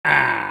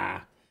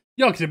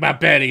Yorkie the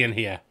Barbarian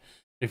here.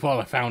 Before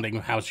the founding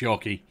of House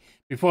Yorkie.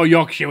 Before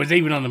Yorkshire was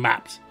even on the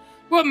maps.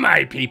 But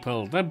my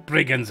people, the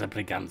brigands are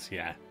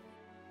brigantia.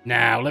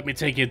 Now, let me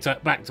take you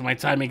back to my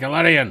time in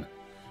Golarion.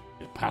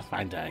 The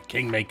Pathfinder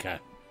Kingmaker.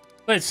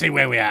 Let's see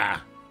where we are.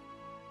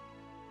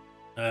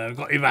 We've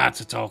got Ivar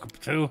to talk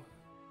to.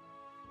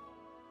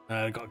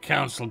 We've got a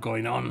council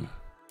going on.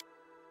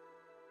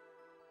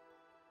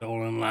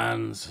 Stolen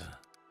lands.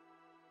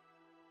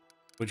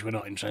 Which we're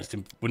not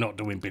interested in. We're not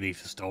doing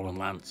beneath the stolen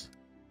lands.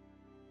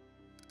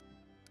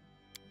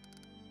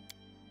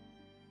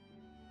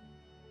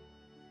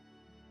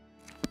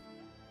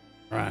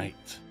 Right.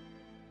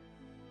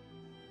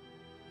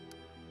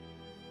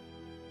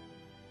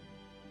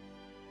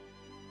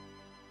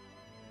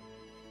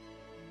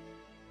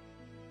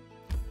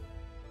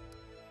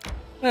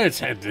 Let's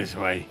head this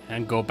way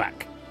and go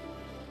back.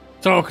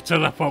 Talk to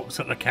the folks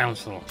at the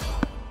council.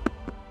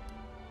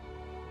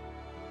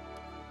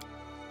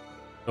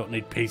 Don't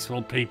need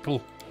peaceful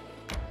people.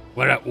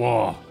 We're at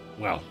war.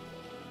 Well,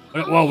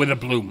 we're at war with a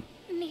bloom.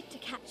 Need to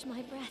catch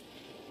my breath.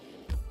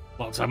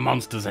 Lots of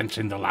monsters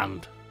entering the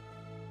land.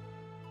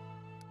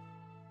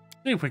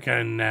 See if we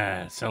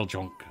can sell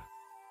junk.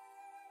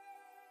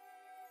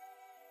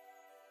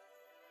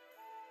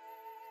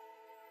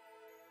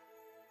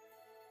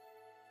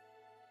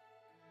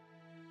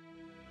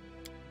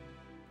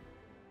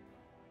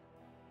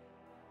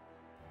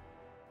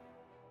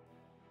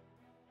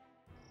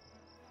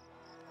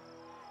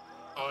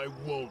 I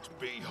won't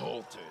be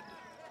halted.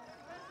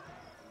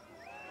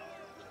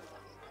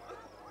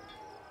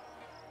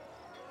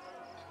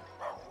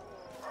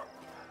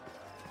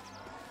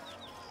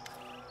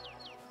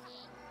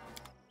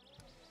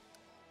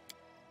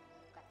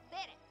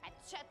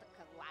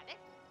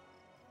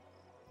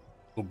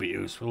 Would be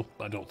useful,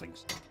 but I don't think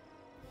so.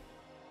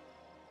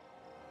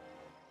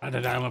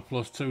 Added armor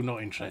 +2,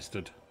 not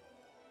interested.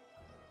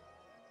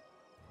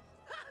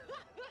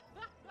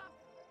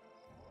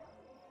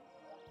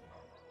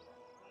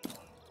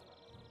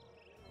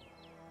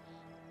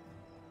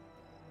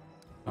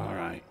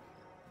 Alright.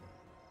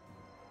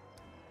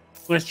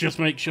 Let's just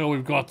make sure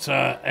we've got,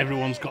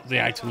 everyone's got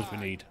the items we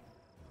need.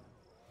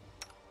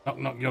 Knock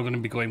knock, you're going to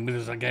be going with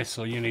us, I guess,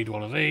 so you need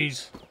one of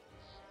these.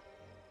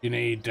 You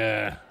need,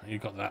 you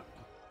got that.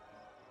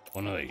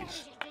 One of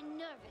these.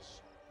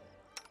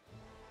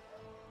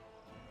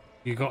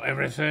 You got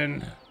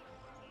everything.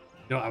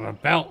 You don't have a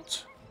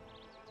belt.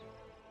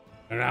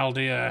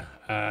 Heraldia,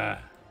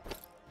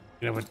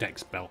 you have a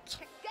dex belt.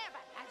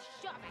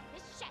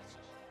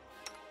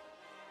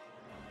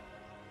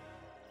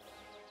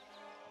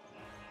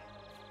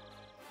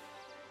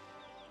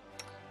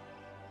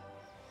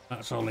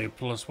 That's only a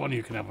 +1,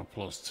 you can have a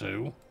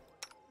 +2.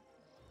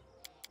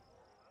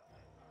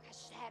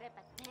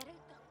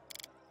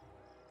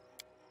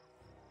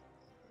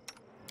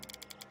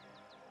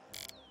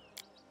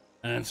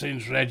 And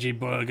since Reggie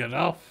burgered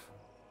off,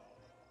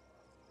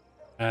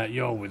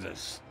 you're with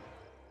us.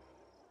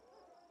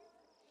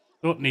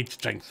 Don't need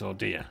strength though,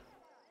 do you?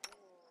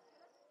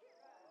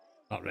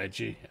 Not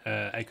Reggie,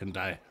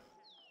 Ekondai.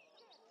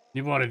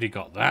 You've already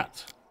got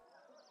that.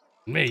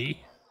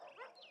 Me,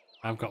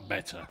 I've got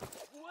better.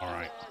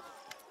 Alright.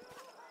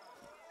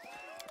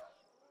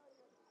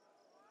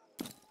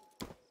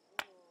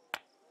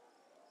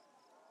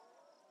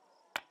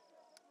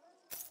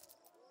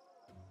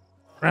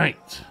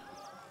 Right.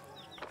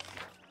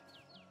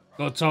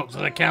 Go talk to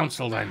the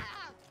council then.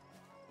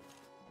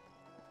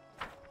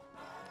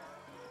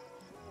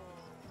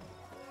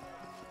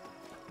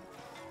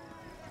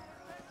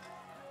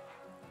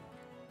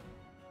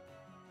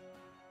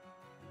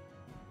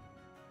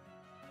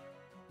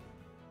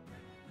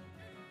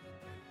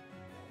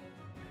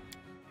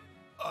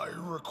 I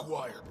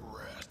require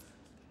breath.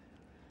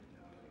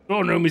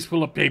 Throne room is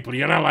full of people,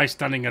 your allies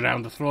standing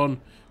around the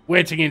throne,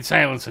 waiting in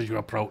silence as you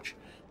approach.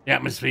 The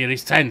atmosphere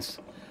is tense.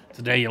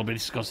 Today you'll be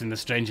discussing the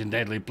strange and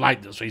deadly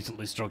blight that's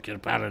recently struck your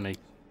barony.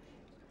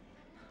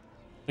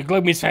 The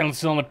gloomy silence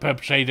is only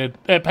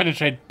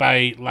penetrated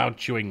by loud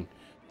chewing.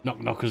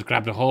 Knock Knock has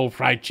grabbed a whole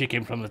fried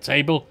chicken from the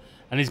table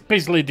and is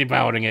busily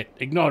devouring it,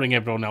 ignoring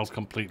everyone else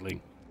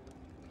completely.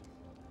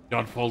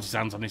 God folds his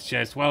hands on his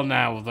chest. Well,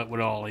 now that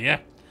we're all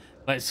here,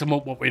 let's sum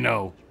up what we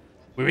know.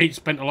 We've each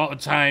spent a lot of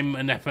time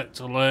and effort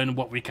to learn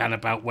what we can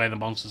about where the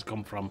monsters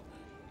come from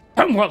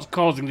and what's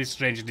causing this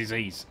strange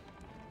disease.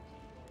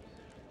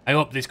 I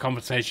hope this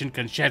conversation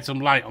can shed some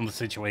light on the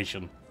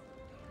situation.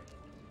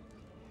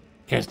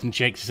 Kirsten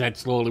shakes his head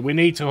slowly. We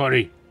need to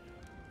hurry.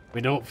 If we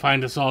don't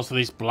find the source of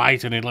this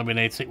blight and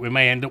eliminate it, we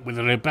may end up with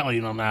a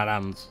rebellion on our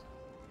hands.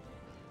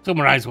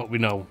 Summarise what we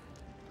know.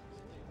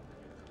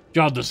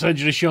 John, the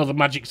surgery showed the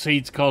magic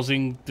seeds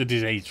causing the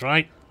disease,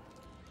 right?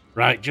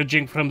 Right,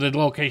 judging from the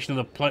location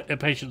of the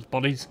patient's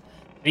bodies,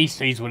 these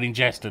seeds were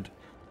ingested.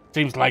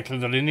 Seems likely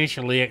they're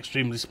initially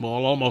extremely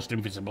small, almost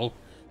invisible,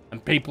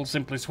 and people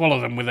simply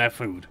swallow them with their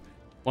food.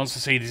 Once the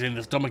seed is in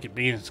the stomach, it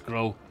begins to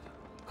grow,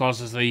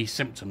 causes the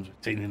symptoms we've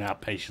seen in our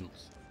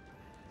patients.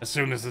 As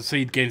soon as the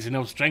seed gains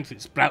enough strength,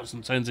 it sprouts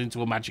and turns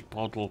into a magic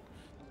portal,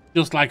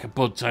 just like a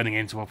bud turning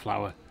into a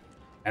flower.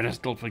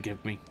 Eristal,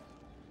 forgive me.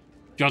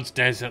 John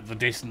stares at the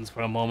distance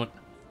for a moment.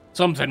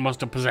 Something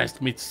must have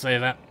possessed me to say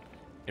that.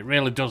 It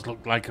really does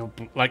look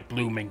like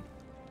blooming.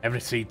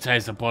 Every seed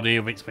tears the body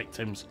of its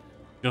victims,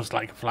 just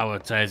like a flower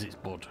tears its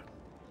bud.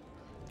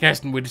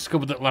 Kirsten, we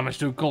discovered that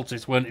Lamashtu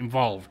cultists weren't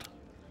involved.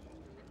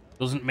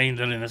 Doesn't mean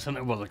they're innocent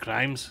of other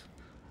crimes.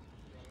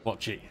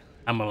 Watch it.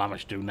 I'm a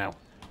Lamashtu now.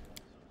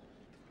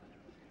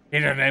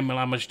 Hearing the name of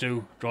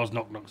Lamashtu draws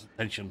Knock-Knock's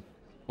attention.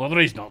 Mother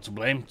is not to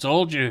blame.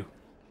 Told you.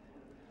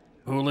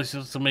 Who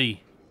listens to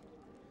me?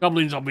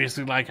 Goblins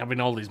obviously like having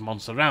all these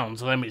monsters around,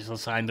 so them it's a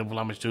sign of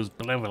Lamashtu's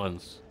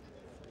benevolence.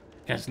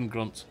 Kirsten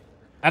grunts.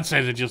 I'd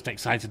say they're just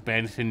excited by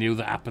anything new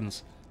that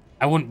happens.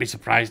 I wouldn't be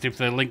surprised if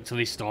they're linked to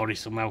this story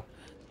somehow,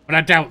 but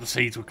I doubt the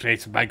seeds were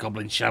created by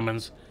goblin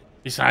shamans.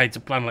 Besides, a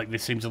plan like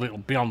this seems a little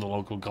beyond the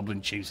local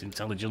goblin chief's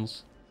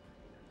intelligence.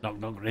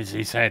 Knock-Knock raises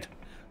his head.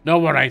 Know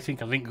what I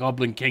think? I think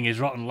Goblin King is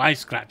rotten lie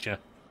scratcher.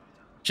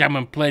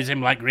 Shaman plays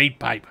him like reed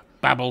pipe,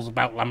 babbles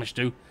about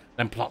Lamashtu,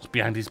 then plots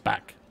behind his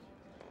back.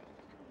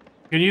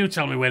 Can you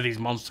tell me where these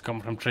monsters come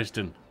from,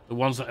 Tristan? The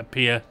ones that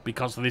appear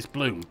because of this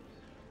bloom?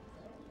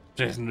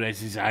 Tristan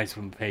raises his eyes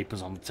from the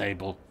papers on the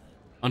table.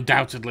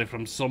 Undoubtedly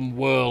from some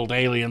world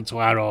alien to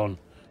our own.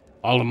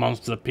 All the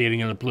monsters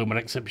appearing in the bloom are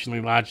exceptionally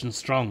large and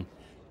strong.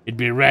 It'd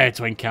be rare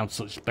to encounter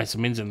such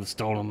specimens in the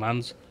Stolen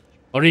Lands,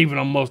 or even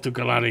on most of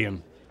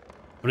Golarion.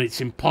 But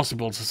it's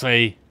impossible to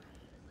say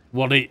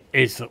what it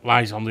is that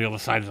lies on the other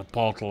side of the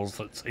portals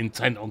that's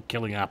intent on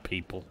killing our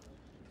people.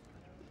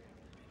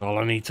 That's all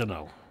I need to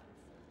know.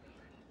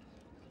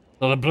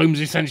 So the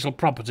bloom's essential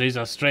properties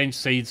are strange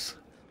seeds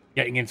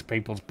getting into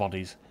people's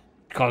bodies,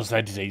 cause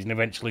their disease, and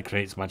eventually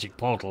creates magic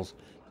portals.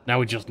 Now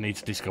we just need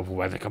to discover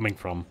where they're coming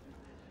from.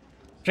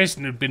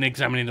 Tristan had been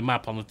examining the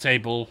map on the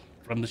table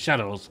from the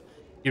shadows.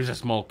 Gives a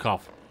small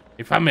cough.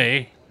 If I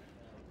may,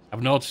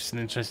 I've noticed an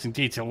interesting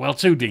detail. Well,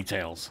 two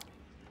details.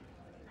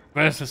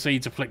 First, the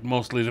seeds afflict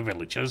mostly the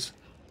villagers.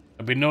 There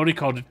have been no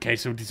recorded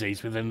case of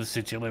disease within the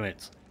city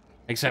limits,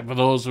 except for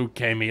those who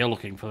came here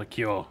looking for the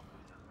cure.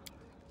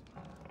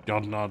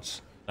 John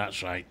nods.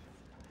 That's right.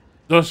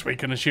 Thus, we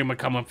can assume a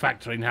common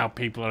factor in how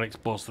people are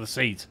exposed to the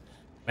seeds.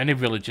 Many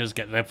villagers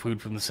get their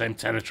food from the same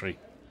territory.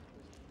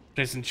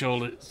 Tristan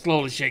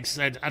slowly shakes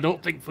his head. I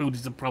don't think food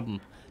is the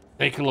problem.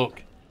 Take a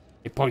look.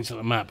 He points at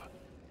the map.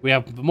 We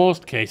have the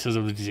most cases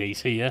of the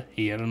disease here,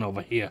 here, and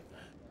over here.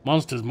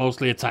 Monsters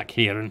mostly attack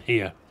here and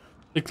here.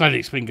 The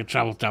cleric's finger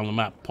travels down the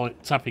map,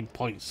 tapping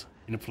points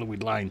in a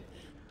fluid line.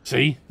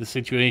 See, the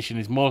situation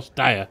is most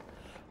dire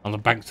on the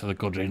banks of the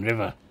Goodrin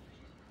River.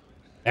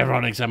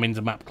 Everyone examines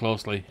the map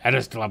closely.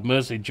 Eddie still have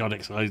mercy, John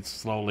explains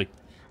slowly.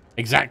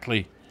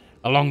 Exactly.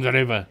 Along the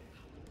river.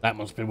 That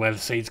must be where the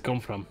seeds come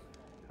from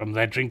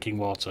their drinking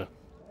water.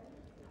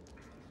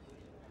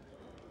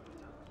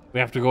 We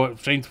have to go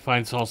upstream to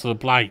find source of the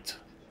blight.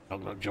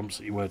 Knock-Knock jumps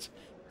at your words.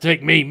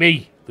 Take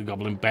me! The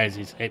goblin bares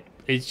his hip.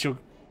 His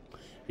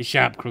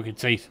sharp, crooked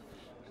teeth.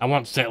 I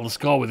want to settle the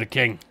score with the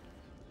king.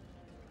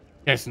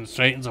 Keston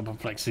straightens up and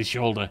flexes his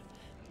shoulder.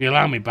 If you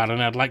allow me,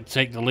 Baron, I'd like to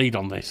take the lead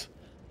on this.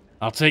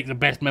 I'll take the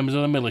best members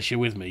of the militia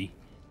with me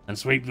and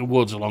sweep the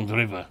woods along the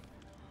river.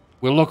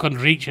 We'll look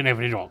under each and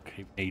every rock,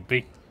 if need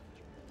be.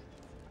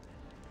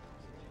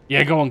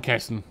 Yeah, go on,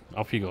 Keston.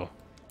 Off you go.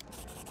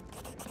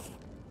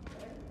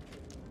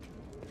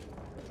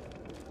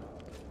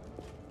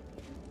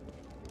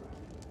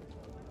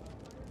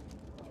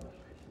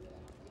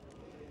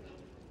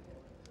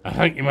 I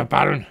thank you, my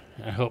Baron.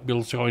 I hope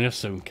you'll join us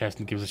soon.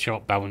 Kirsten gives a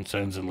short bow and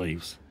turns and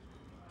leaves.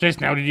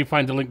 Just now, did you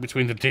find the link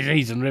between the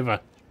disease and river?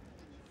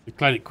 The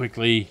cleric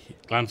quickly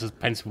glances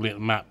pensively at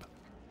the map.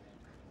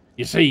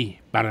 You see,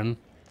 Baron,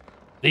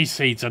 these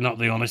seeds are not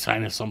the only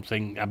sign of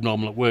something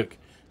abnormal at work.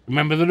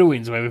 Remember the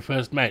ruins where we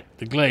first met?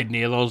 The glade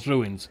near those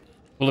ruins,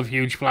 full of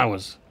huge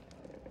flowers.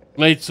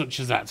 Glades such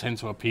as that tend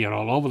to appear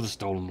all over the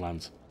Stolen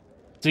Lands.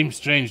 Seems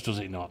strange, does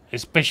it not?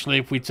 Especially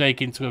if we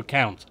take into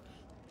account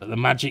that the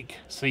magic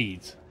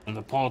seeds and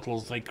the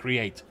portals they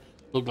create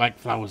look like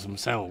flowers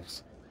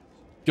themselves.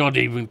 Jod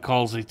even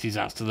calls it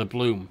disaster the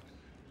bloom.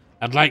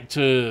 I'd like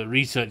to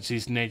research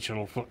this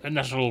natural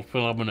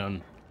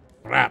phenomenon.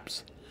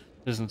 Perhaps.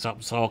 Doesn't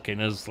stop talking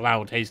as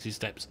loud, hasty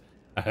steps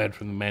are heard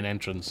from the main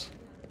entrance.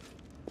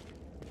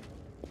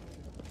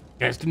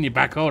 Kirsten, you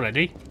back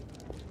already?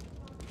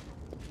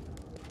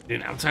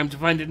 Didn't have time to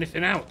find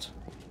anything out.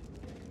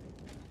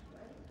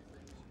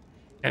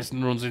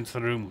 Kirsten runs into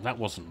the room. That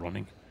wasn't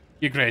running.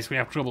 Your Grace, we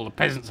have trouble. The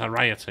peasants are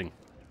rioting.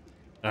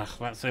 Ugh,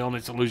 that's the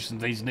only solution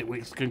these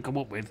nitwits can come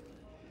up with.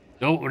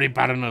 Don't worry,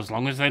 Baron, as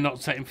long as they're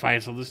not setting fire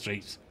to the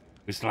streets,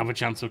 we still have a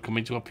chance of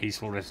coming to a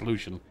peaceful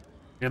resolution.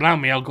 If you allow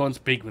me, I'll go and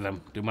speak with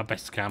them, do my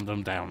best to calm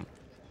them down.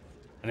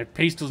 And if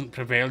peace doesn't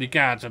prevail, your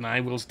guards and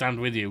I will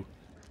stand with you.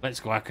 Let's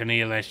go, I can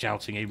hear their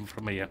shouting even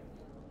from here.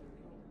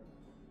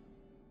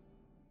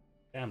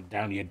 Calm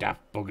down, you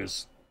daft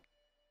buggers.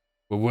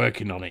 We're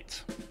working on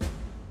it.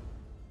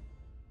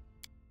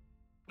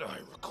 I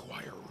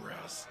require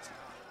rest.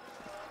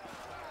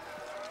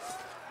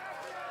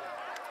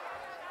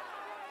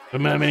 The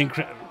murmuring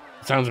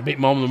sounds a bit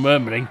more than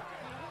murmuring.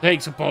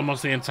 takes up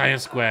almost the entire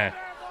square.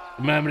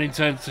 The murmuring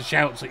turns to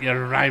shouts at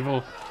your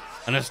arrival,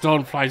 and a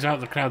stone flies out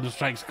of the crowd and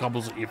strikes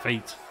cobbles at your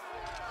feet.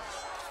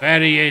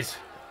 There he is,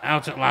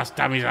 out at last,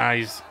 damn his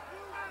eyes.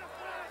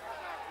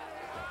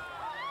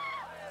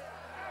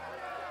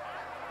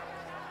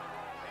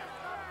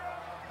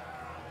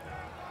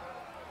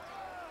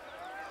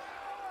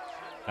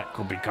 That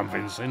could be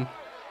convincing.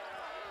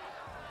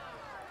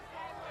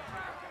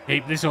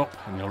 Keep this up,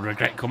 and you'll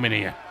regret coming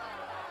here.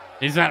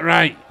 Is that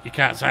right? You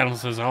can't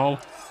silence us all.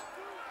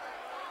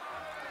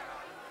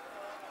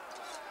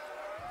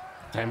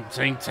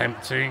 Tempting,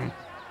 tempting.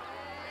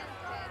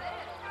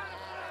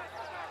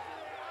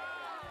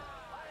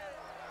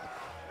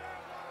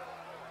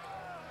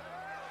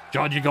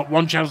 George, you got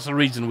one chance to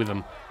reason with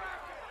them.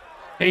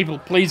 People,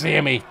 please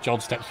hear me.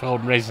 George steps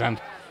forward and raises his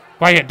hand.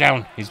 Quiet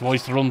down. His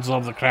voice runs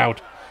over the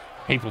crowd.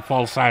 People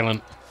fall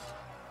silent.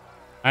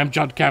 I'm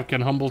John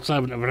Kavkin, humble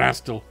servant of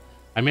Rastal.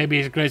 I may be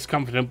his grace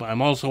confident, but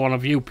I'm also one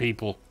of you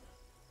people.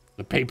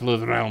 The people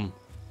of the realm.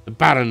 The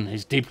Baron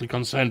is deeply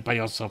concerned by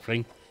your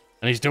suffering,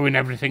 and he's doing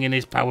everything in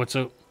his power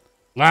to...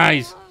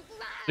 Lies!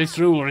 This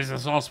ruler is the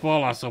source of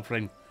all our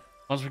suffering.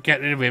 Once we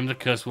get rid of him, the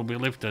curse will be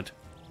lifted.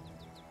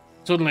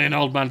 Suddenly, an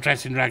old man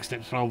dressed in rags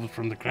steps forward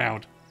from the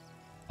crowd.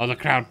 Or the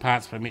crowd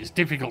parts from him. It's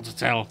difficult to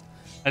tell.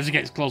 As he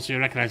gets closer, you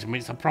recognize him.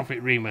 It's the Prophet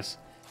Remus.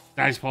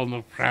 His eyes fall in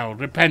the crowd.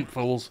 Repent,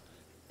 fools.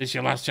 This is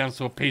your last chance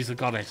to appease the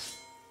goddess.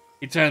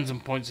 He turns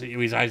and points at you,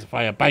 his eyes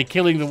afire. By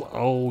killing the...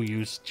 Oh,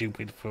 you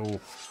stupid fool.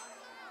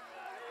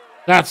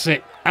 That's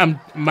it.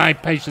 My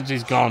patience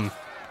is gone.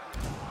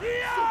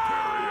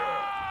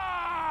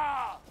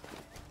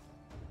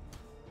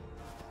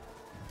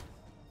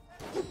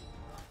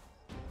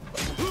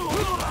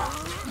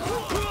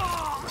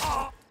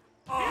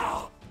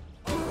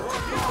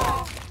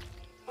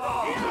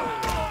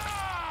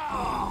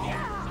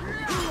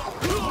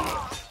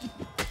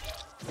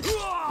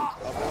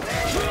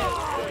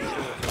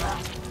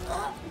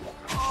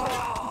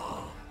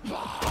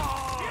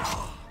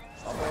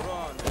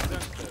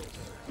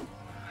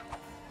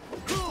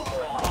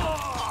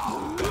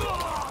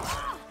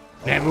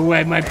 Never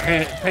wear my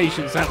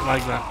patience out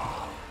like that.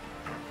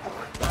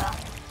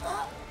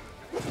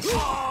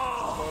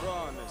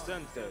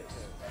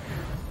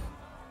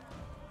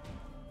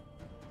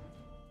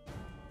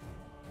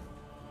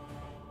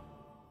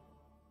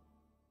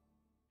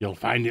 You'll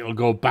find it'll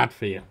go bad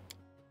for you.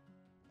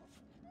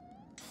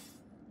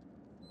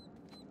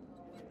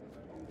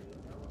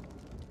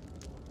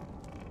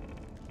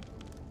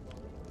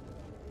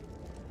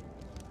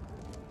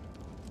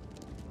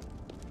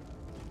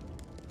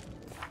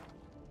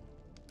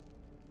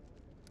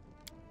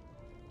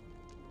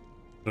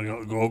 I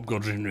gotta go up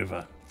Godrin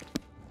River.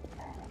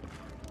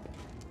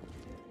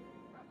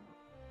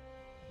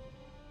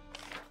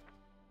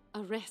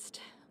 A rest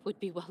would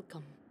be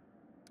welcome.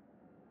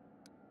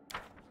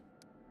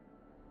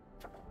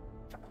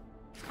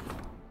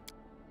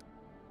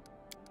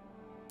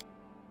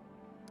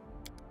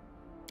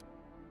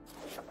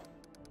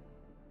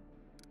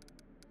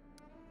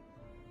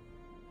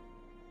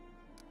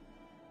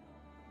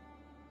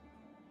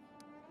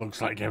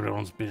 Looks like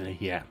everyone's busy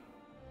here.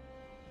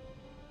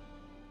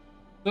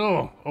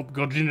 So, up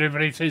Godrin River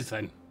it is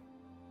then.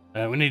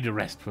 We need a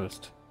rest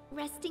first.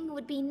 Resting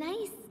would be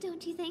nice,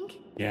 don't you think?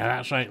 Yeah,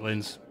 that's right,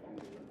 Linz.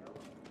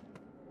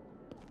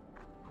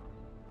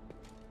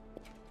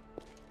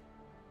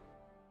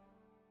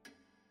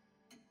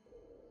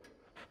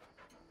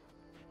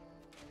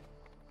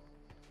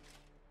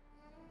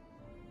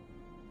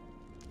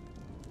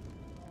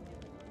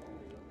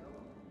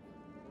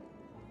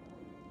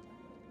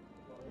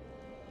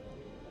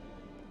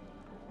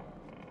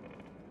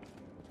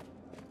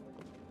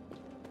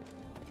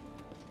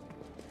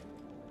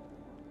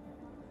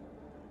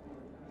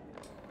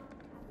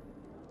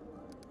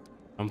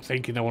 I'm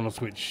thinking I want to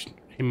switch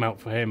him out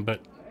for him,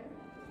 but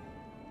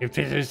if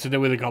this is to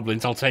do with the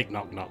goblins, I'll take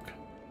Knock Knock.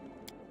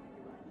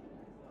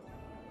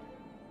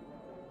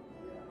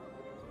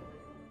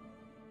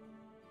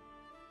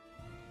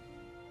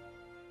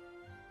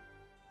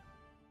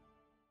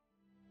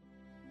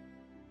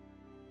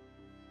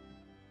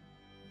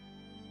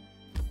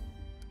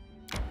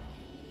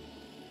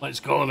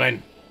 Let's go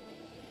then.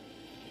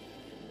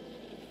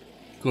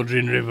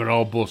 Godrin River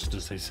or bust,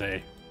 as they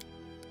say.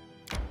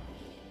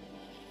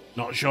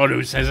 Not sure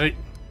who says it,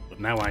 but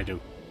now I do.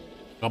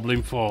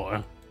 Goblin Fort,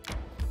 huh?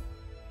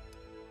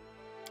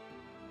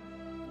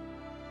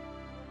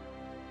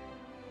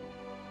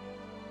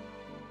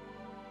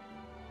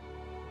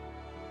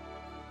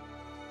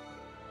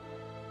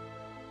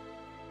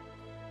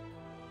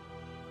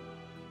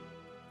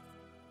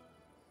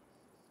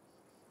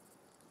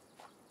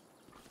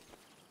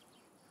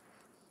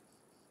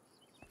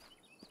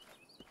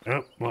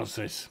 Oh, what's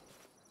this?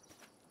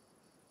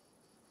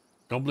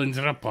 Goblins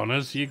are upon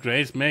us, your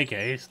grace, make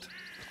haste.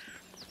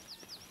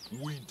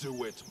 We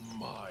do it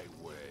my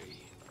way.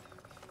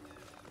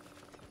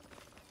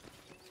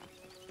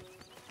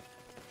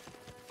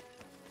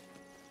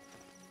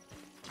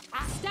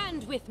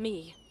 Stand with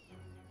me.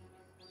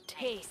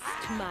 Taste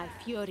my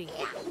fury.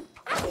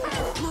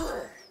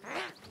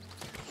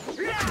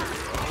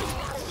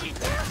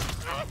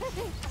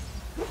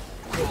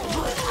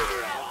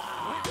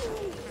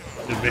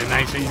 Should be a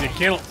nice easy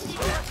kill.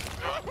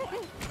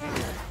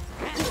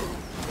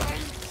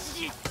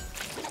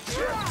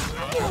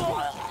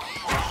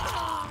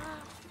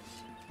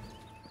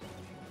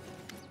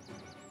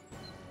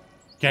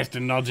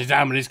 Keston nods. His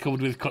armour is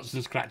covered with cuts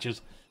and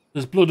scratches.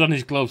 There's blood on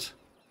his gloves.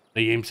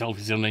 He himself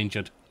is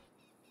uninjured.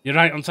 You're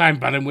right on time,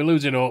 Baron. We're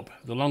losing hope.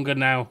 The longer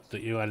now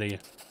that you are here.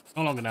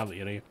 No longer now that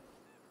you're here.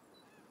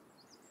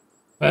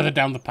 Further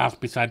down the path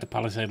beside the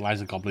palisade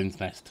lies a goblin's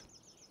nest.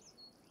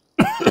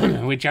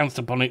 We chanced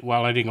upon it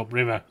while heading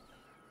upriver.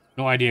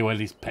 No idea where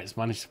these pets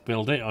managed to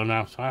build it or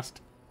how fast.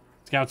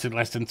 Scouted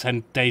less than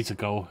 10 days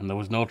ago and there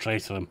was no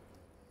trace of them.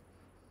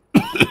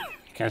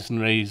 Keston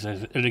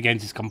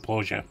regains his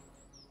composure.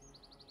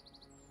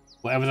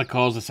 Whatever the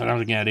cause, the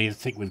surrounding area is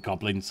thick with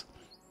goblins.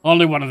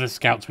 Only one of the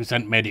scouts we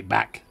sent made it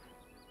back.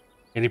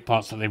 He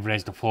reports that they've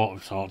raised a fort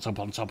of sorts up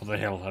on top of the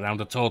hill, around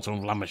a totem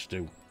of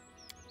lamashtu.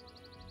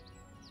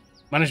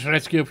 Managed to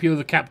rescue a few of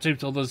the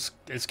captives, others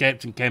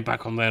escaped and came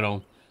back on their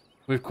own.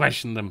 We've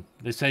questioned them.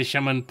 They say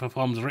Shaman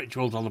performs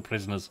rituals on the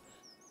prisoners.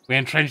 We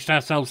entrenched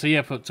ourselves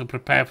here to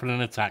prepare for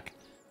an attack.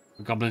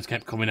 The goblins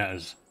kept coming at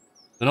us.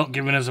 They're not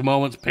giving us a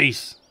moment's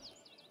peace.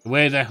 The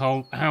way they're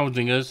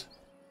housing us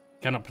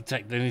cannot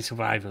protect any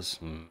survivors.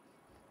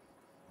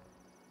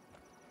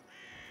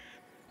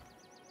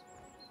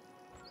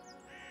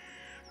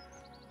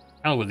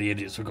 Hell with the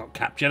idiots who got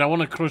captured. I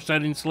want to crush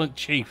that insolent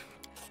chief.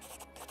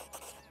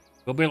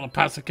 We'll be able to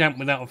pass the camp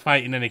without a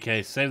fight in any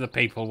case. Save the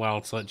people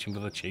while searching for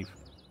the chief.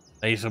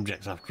 They're your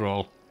subjects after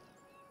all.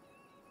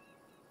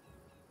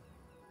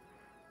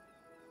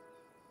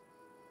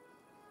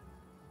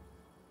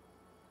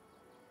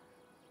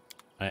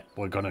 Right,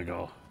 we're gonna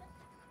go.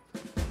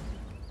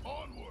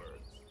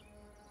 Onwards.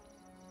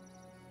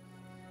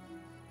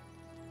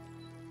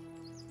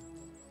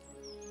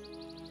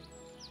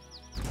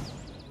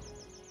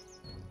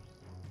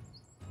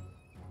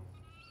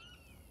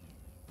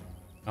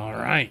 All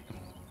right.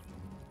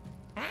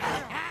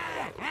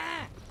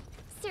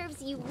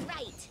 Serves you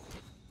right.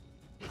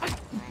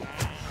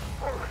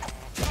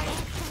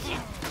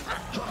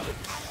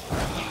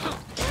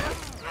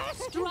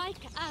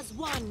 Strike as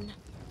one.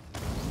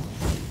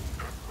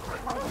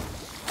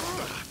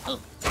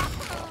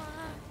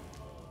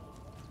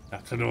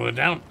 That's another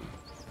down.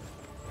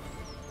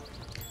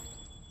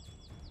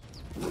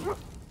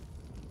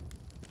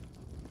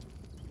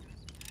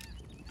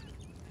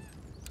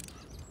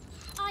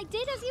 I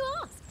did as you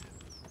asked.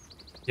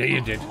 Yeah,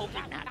 you did. Hope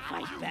not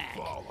fight back.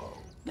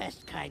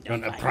 Best kind You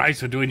of want a fight. prize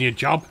for doing your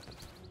job?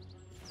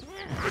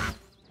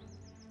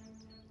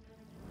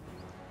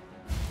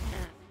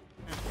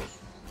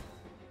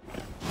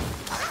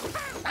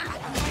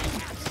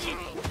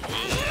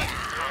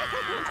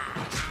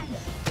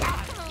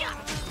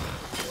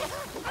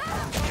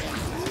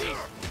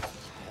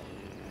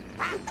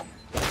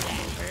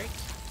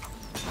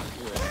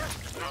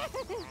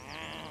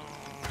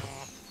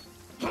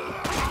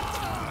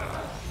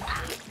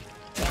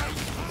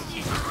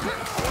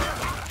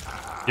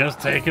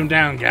 Just take him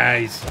down,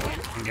 guys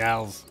and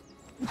gals.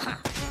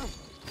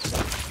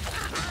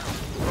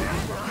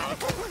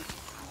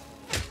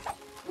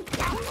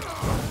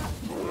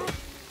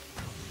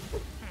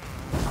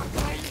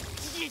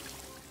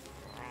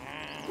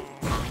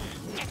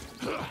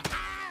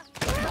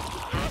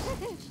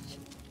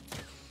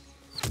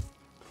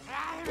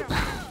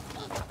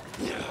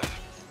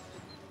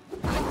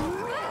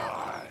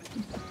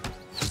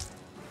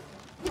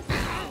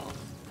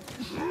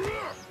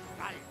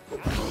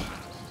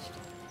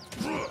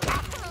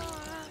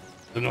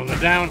 Another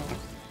down.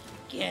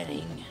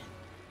 Getting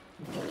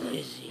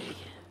dizzy.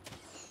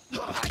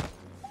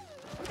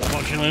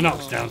 Fortunately,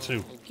 knocks down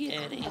too.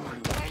 Getting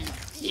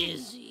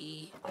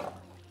dizzy.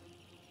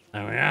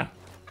 There we are.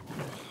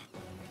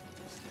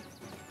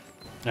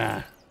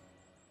 Nah.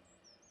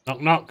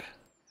 Knock, knock.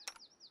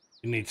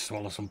 You need to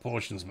swallow some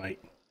potions, mate.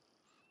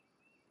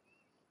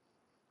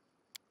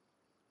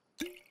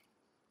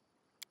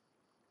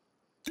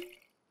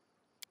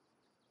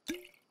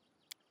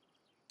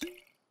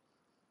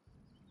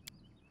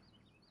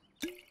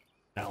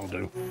 That'll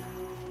do.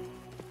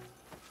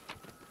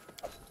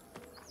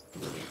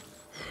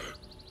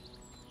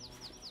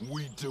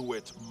 We do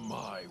it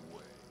my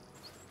way.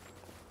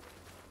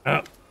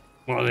 Oh,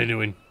 what are they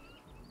doing?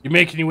 You're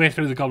making your way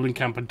through the goblin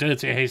camp, a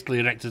dirty, hastily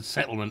erected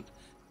settlement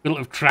built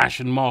of trash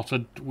and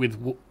mortared with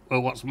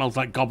what smells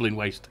like goblin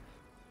waste.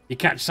 You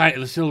catch sight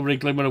of the silvery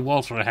glimmer of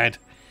water ahead,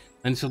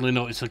 then suddenly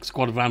notice a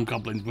squad of armed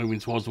goblins moving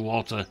towards the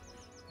water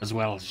as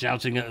well,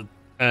 shouting at...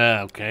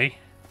 okay.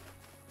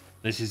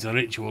 This is a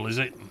ritual, is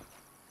it?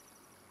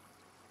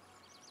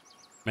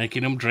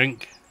 Making them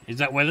drink. Is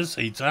that where the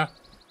seeds are?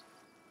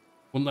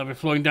 Wouldn't that be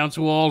flowing down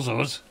towards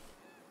us?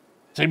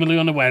 Seemingly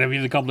unaware of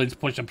you, the goblins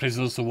push the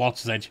prisoners to the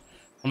water's edge.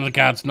 One of the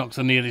guards knocks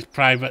the nearest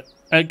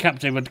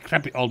captive, a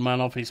decrepit old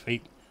man, off his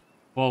feet.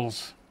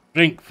 Falls.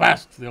 Drink,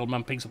 fast! The old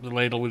man picks up the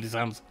ladle with his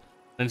hands,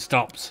 then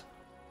stops.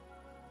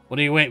 What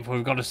are you waiting for?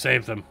 We've got to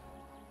save them.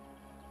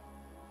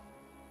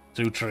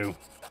 Too true.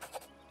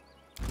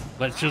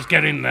 Let's just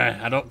get in there.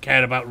 I don't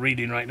care about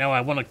reading right now.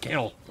 I want to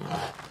kill.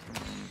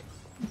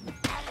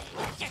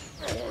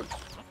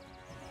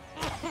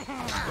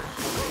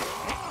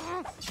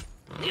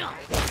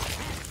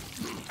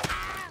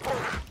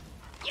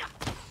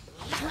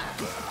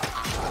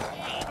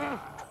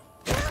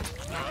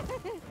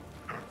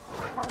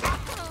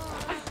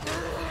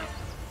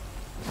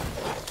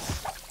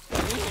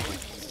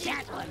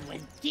 That one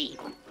went deep.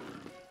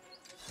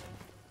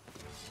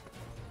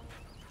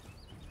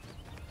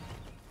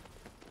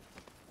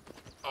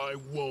 I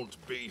won't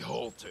be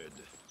halted.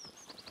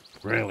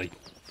 Really?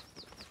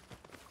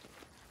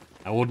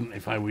 I wouldn't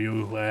if I were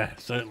you,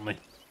 certainly.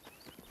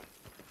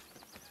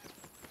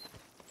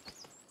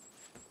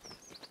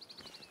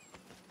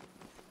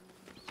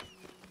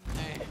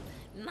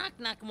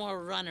 Knock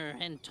more runner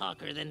and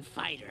talker than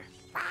fighter.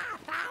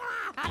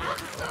 Out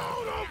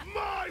of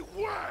my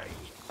way!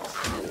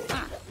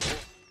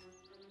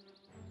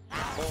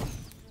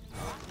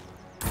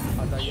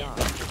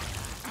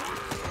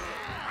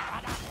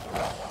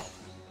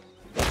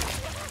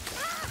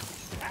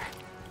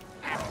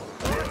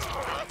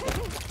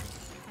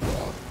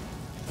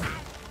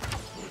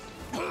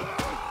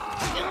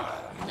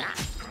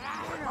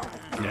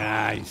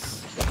 Nice.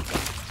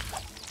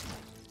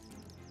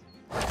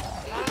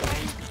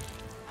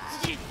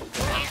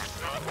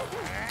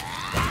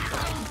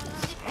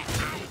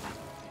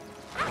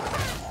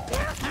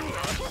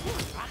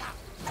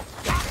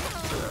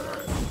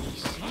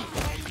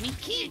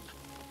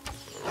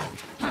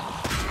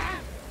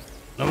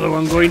 Another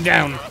one going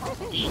down.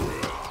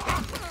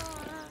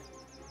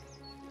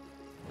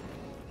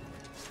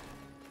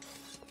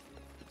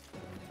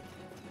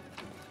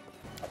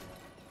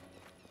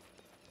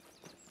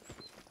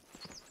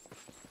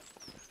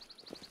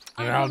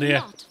 I will dear.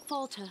 not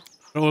falter.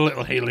 Throw a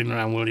little healing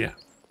around, will you?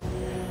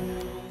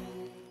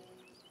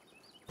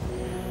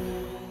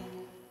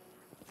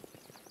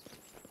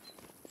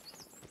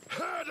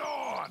 Head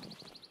on!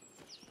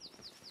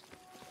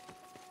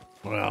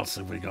 What else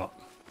have we got?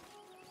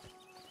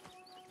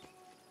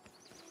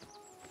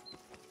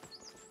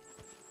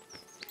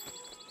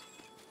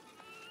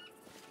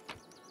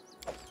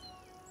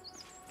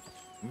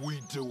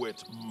 We do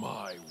it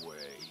my way.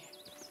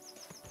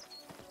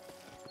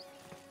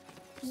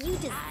 You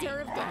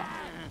deserved it.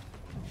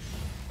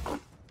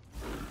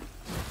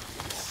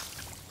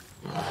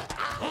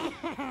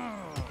 I'm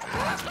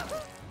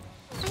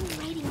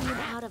writing you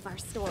out of our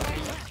story.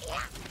 This is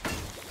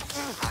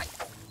going to hurt.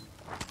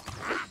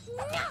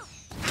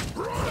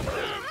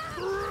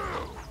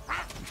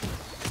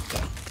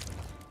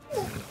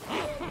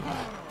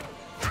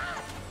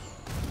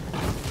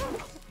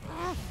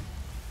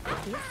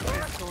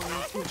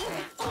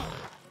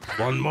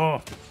 One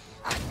more.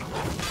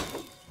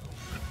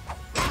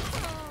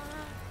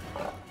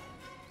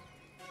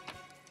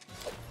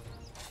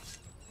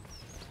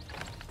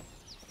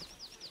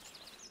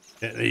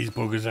 Get these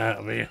buggers out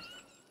of here.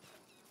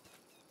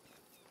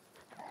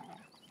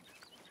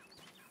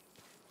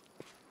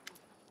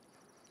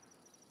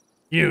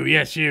 You,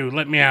 yes you,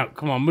 let me out.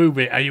 Come on, move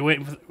it. Are you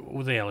waiting for...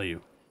 Who the hell are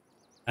you?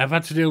 I've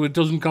had to deal with a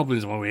dozen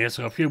goblins over here,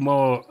 so a few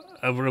more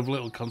are of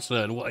little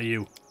concern. What are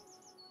you?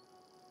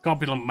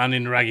 Corpulent man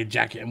in a ragged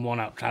jacket and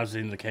worn-out trousers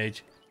in the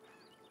cage.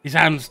 His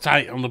hands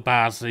tight on the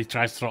bars as he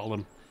tries to throttle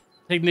them.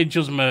 Tigny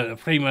Jusma, a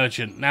free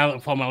merchant. Now that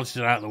the formalities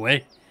are out of the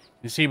way,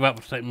 you see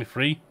about setting me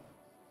free.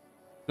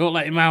 Don't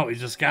let him out,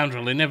 he's a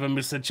scoundrel. He never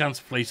missed a chance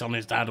to fleece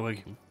honest,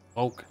 hard-working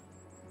folk.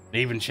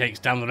 He even shakes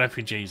down the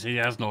refugees. He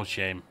has no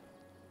shame.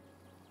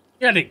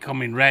 Get it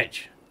coming,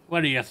 wretch.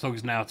 Where are your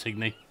thugs now,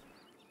 Tigny?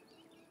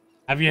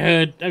 Have you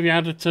had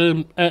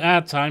a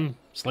hard time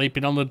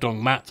sleeping on the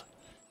dung mat?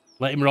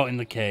 Let him rot in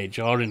the cage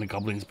or in the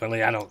goblin's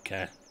belly, I don't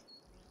care.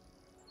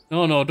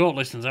 No, don't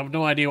listen. I have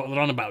no idea what they're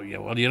on about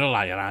you. Well, you're a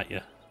liar, aren't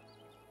you?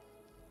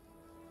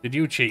 Did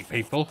you cheat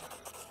people?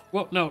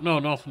 What? No,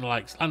 nothing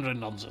like slander and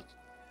nonsense.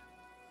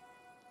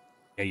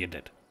 Yeah, you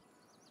did.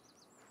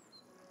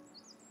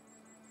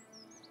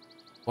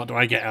 What do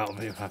I get out of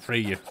it if I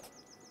free you?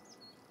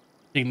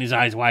 Seeing his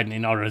eyes widen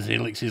in horror as he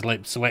licks his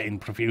lips, sweating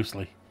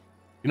profusely.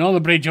 You know the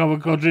bridge over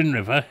Godrin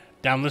River?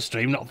 Down the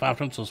stream, not far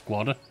from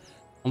Tuskwater?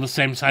 On the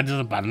same side as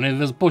the barony,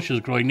 there's bushes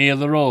growing near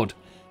the road.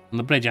 On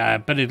the bridge, I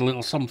buried a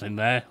little something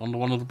there under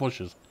one of the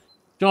bushes.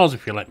 Yours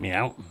if you let me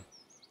out.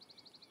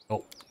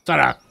 Oh,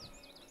 ta-da!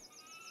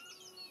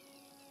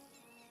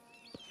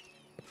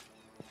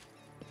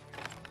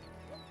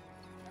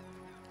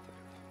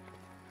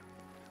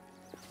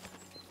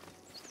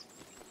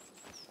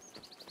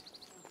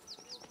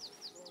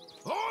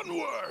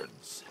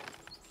 Onwards!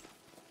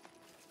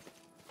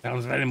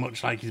 Sounds very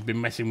much like he's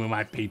been messing with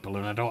my people,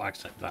 and I don't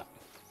accept that.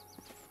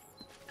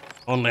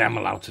 Only I'm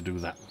allowed to do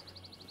that.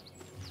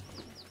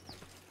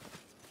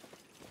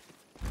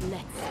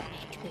 Let's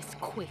make this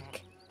quick.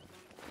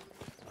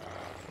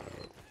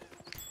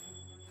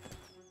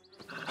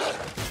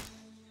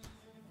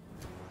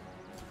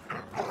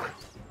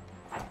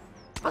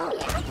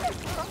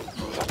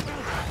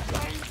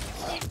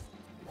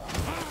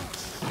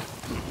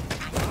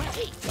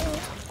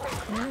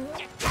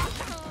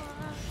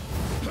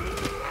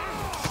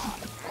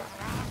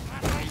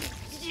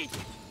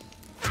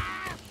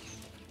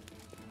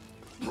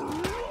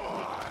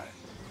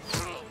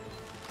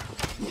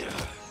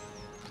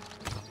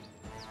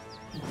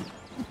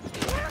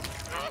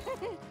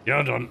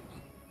 You're done.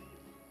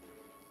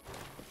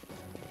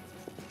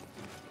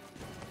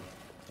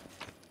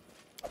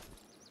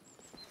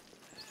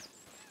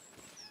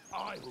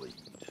 I lead.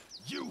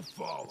 You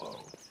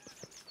follow.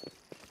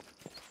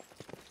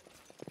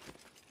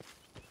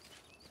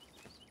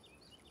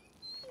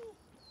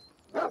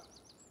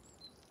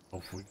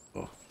 Off we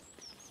go.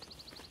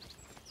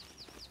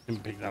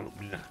 Didn't pick that up,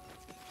 did I?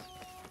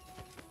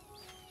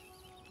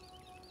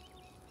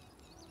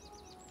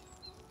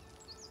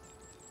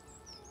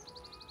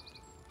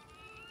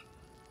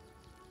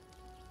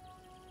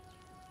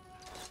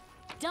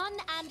 Done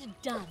and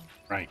done.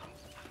 Right.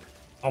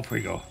 Off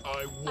we go.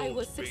 I won't I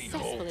was be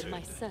successful halted. in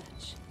my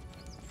search.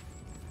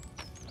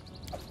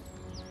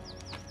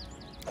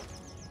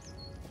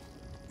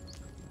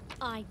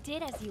 I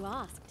did as you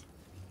asked.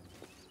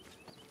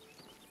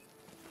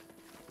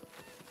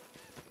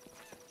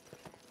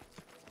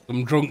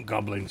 Some drunk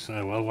goblins.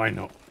 Oh, well, why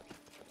not?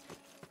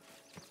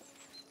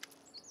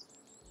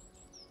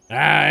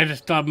 Ah, I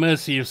just have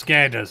mercy. You've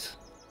scared us.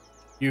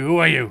 You, who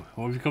are you?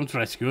 What have you come to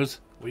rescue us?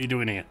 What are you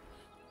doing here?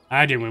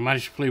 I did. We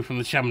managed to flee from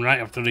the shaman right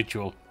after the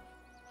ritual.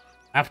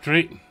 After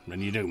it, then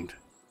you're doomed.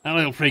 That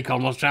little freak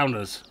almost drowned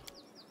us.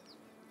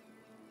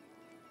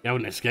 You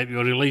haven't escaped. You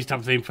were released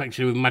after the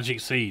infection with magic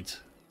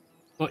seeds.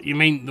 What, you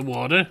mean the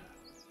water?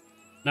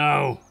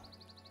 No.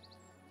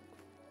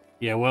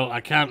 Yeah, well,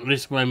 I can't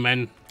risk my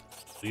men.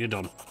 So you're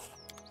done.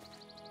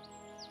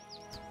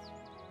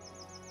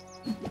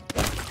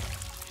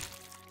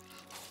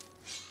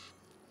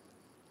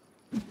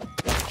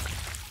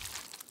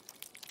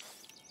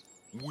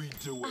 We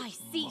do it. I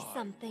see my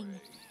something.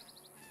 way.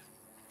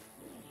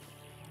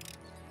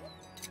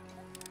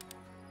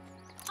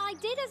 I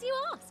did as you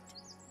asked.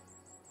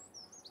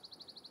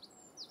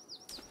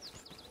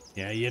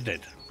 Yeah, you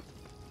did.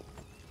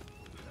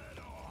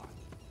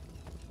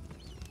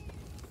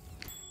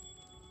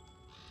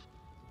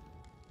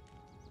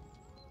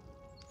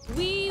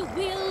 We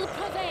will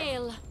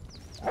prevail.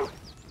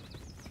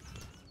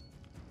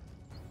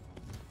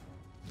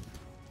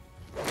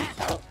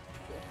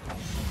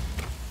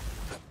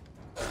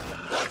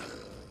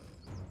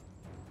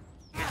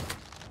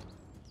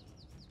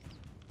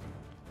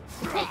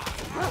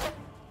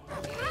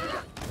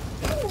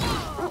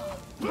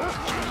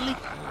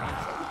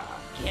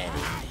 Get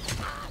it.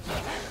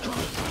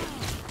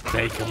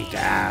 Take him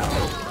down.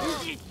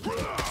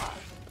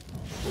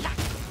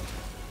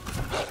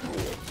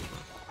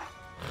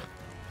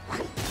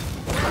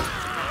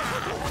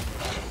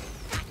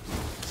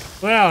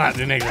 Well, that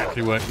didn't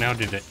exactly work now,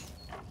 did it?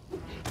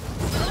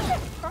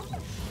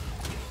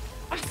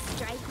 A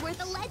strike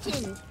worth a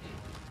legend.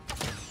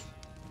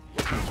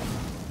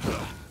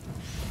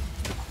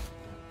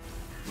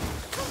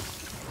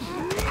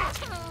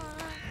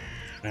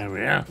 There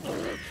we are.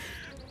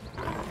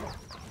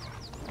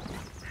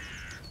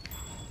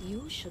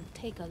 You should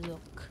take a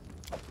look.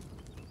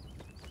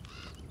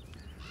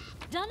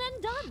 Done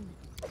and done.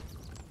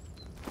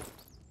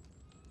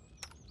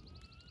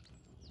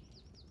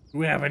 Do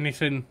we have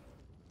anything?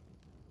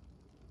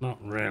 Not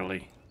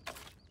really.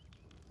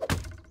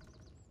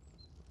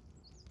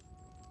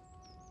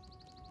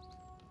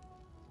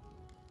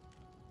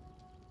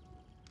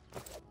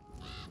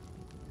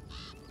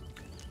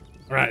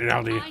 Right,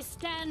 Aldi, I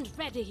stand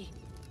ready.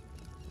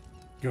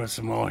 give us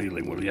some more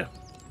healing, will you?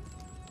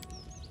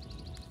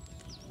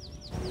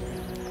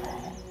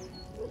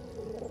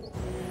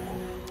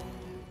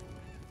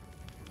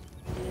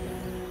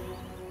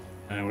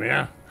 There we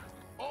are.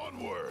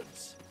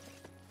 Onwards.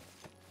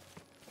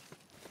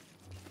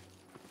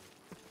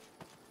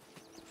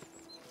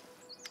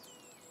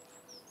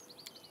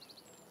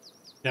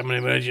 How many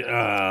emergency?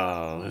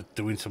 Oh, they're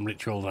doing some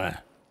ritual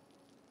there.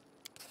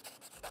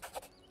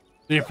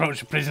 They approach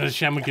the prisoner, the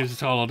shaman gives a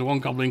tall order. One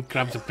goblin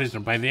grabs the prisoner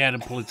by the head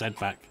and pulls his head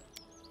back.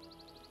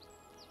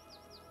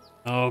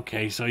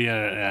 Okay, so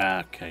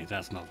yeah, okay,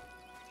 that's not.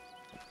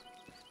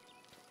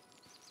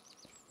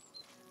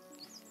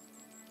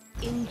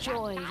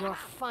 Enjoy your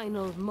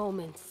final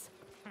moments.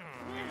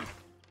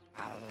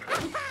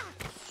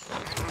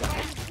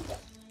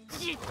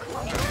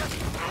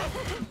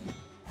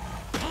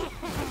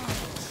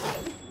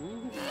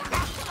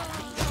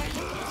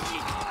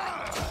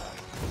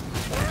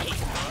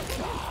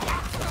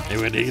 They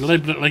were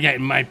deliberately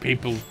getting my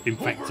people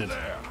infected.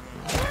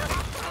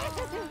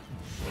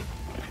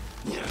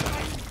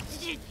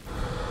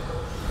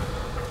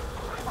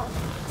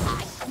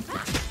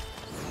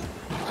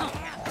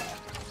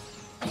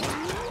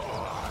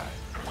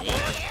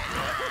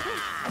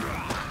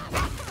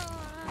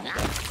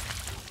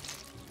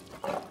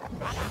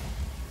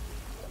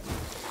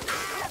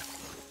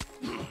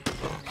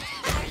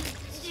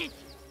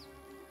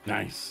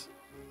 Nice.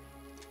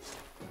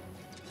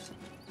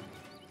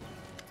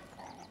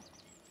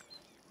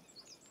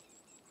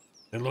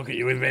 They look at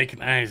you with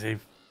vacant eyes. They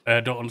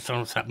don't understand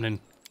what's happening.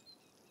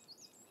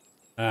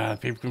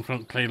 People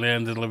confront clearly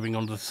and they're living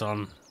under the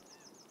sun.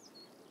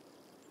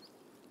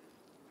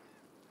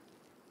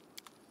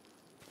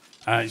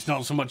 It's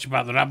not so much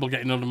about the rabble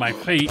getting under my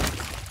feet.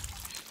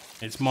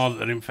 It's more that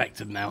they're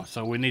infected now,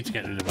 so we need to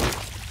get rid of them.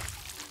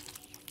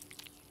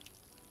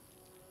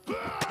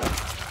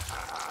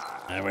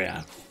 There we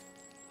are.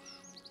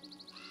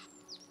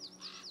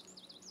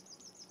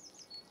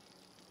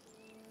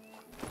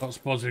 Don't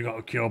suppose we've got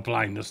a cure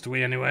blindness, do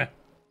we, anyway?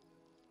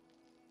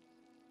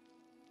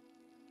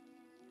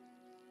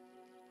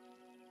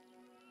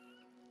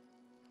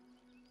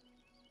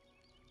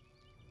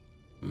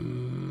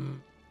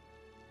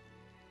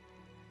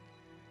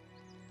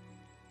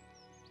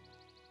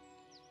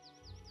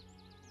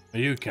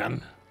 You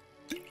can.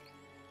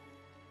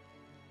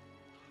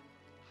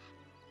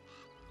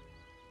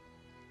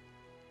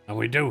 And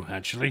we do,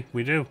 actually.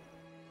 We do.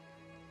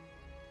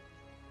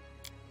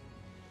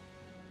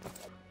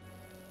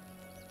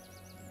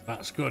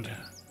 That's good.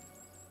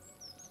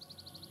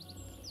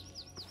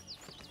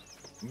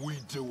 We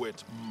do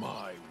it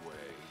my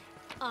way.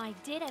 I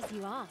did as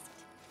you asked.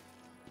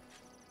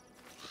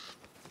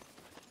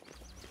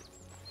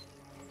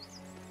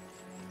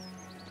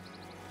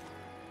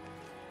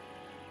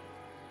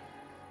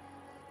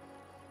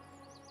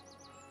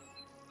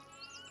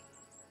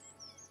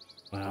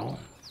 Well.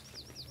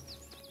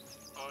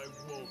 I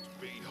won't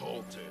be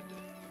halted.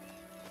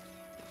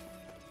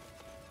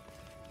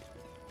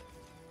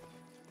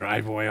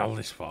 Drive away all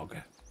this fog.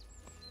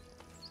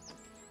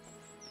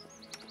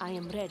 I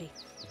am ready.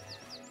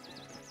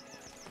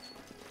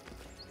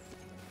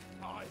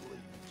 I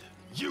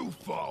lead. You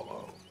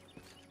follow.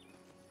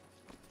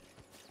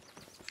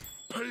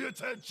 Pay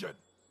attention.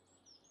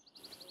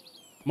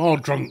 More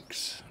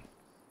drunks.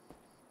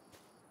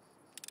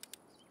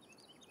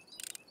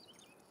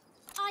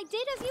 I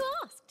did as you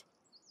asked.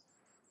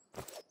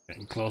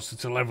 Getting closer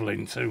to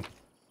leveling too.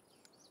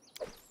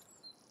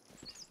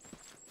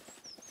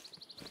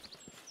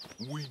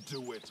 We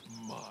do it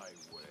my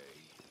way.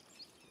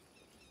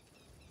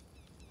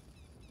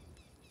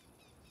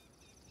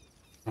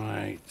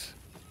 Right.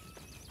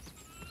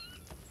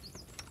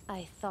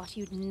 I thought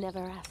you'd never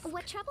ask.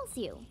 What troubles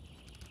you?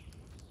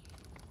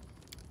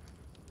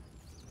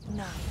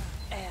 Na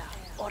er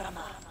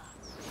orama.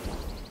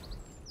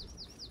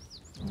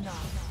 Na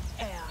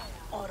er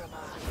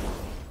orama.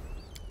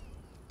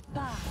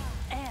 Ba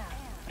er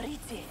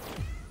riti.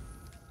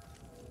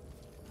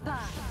 Ba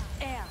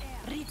er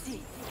riti.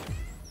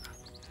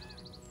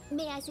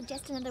 May I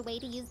suggest another way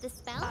to use this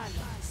spell? An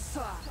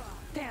sa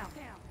down.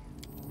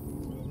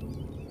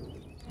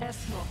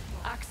 Esmo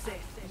axe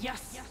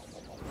yes.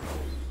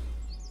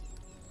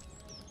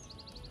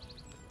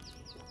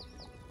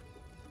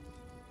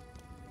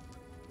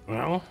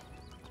 Well.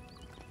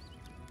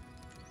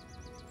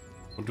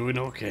 We're doing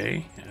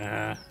okay.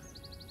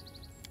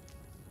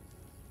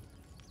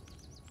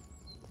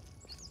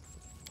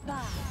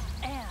 Ba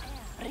er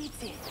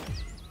riti.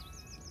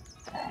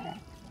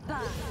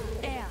 Ba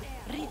er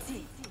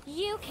riti.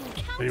 You can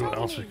count See what on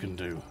else me. we can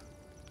do.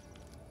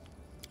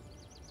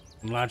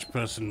 Large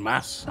person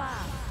mass. Ba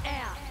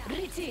er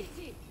riti.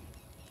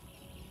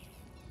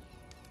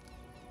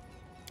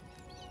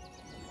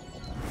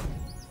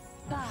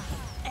 Ba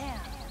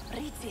er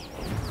riti.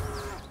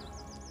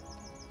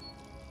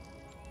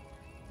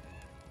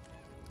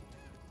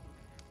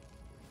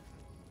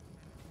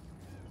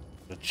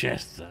 The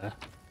chest there.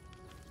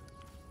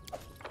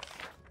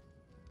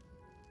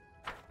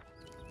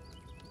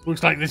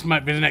 Looks like this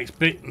might be the next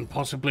bit, and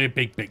possibly a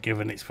big bit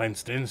given it's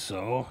fenced in,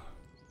 so...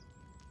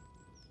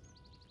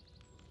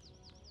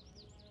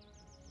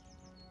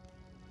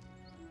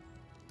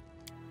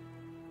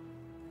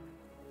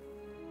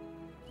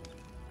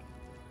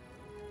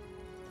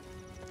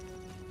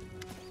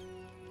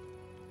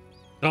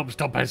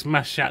 Stop, I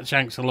smash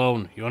Shanks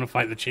alone. You want to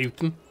fight the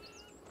chieftain?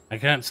 I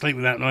can't sleep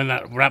without knowing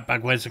that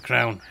ratbag wears the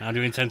crown. How do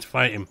you intend to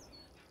fight him?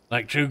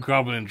 Like true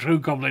goblin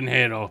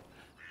hero.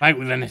 Fight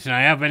with anything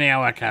I have,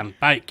 anyhow I can.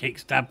 Bite, kick,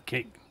 stab,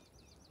 kick.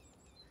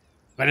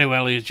 Very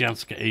well, here's a chance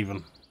to get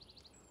even.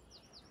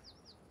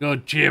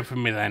 Good, cheer for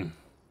me then.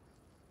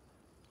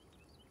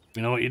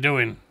 You know what you're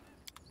doing?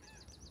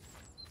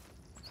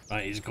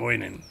 Right, he's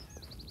going in.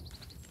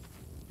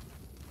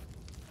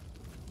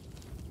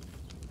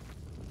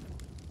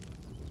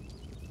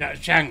 That's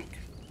Shank.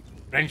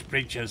 French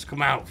preachers,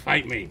 come out,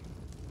 fight me.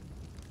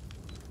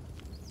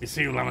 You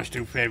see who I'm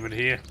too favoured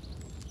here.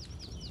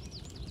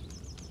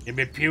 You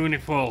be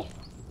puniful.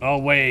 No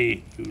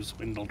way, you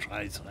swindle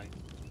tries like.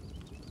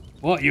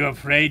 What, you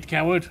afraid,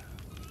 coward?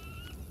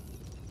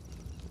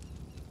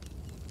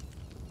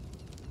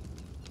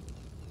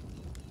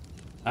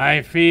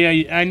 I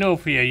no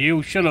fear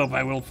you. Shut up,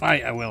 I will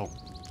fight, I will.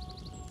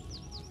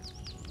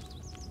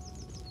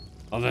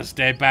 Others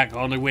stay back,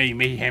 only we,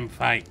 me, him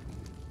fight.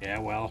 Yeah,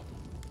 well.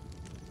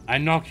 I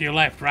knock you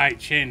left, right,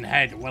 chin,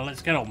 head. Well,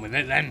 let's get on with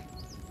it then.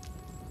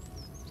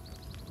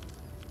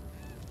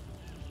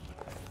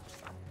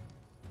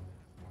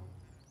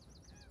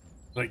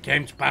 So it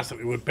came to pass that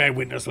we would bear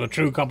witness to a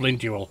true goblin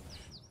duel.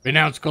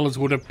 Renowned scholars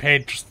would have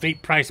paid a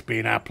steep price to be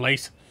in our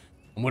place,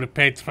 and would have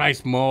paid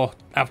thrice more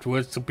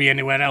afterwards to be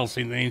anywhere else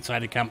in the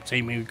insider camp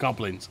teaming with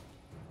goblins.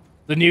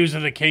 The news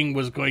of the king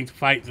was going to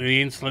fight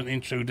the insolent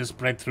intruder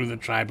spread through the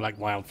tribe like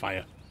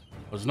wildfire.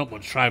 There was not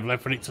much tribe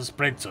left for it to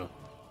spread to.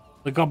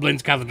 The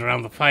goblins gathered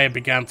around the fire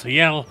began to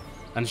yell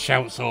and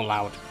shout so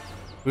loud.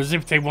 As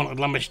if they wanted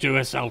Lamish to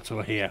herself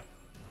to here.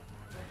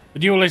 The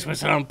duelists were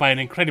surrounded by an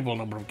incredible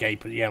number of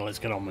gapers. Yeah, let's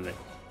get on with it.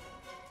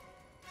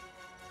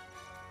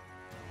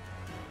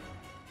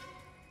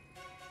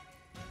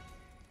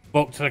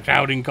 Spoke to the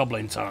crowd in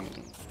goblin tongue.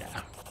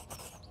 Yeah.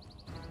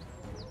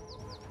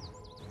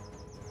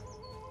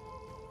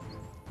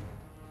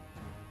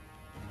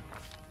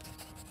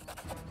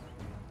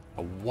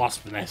 A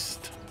wasp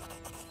nest.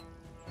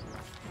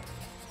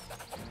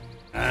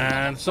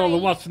 And so the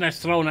wasp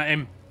nest thrown at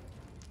him.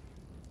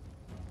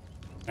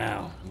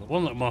 Now, the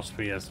one that most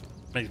fears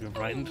makes me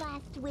frightened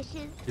Last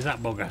wishes. is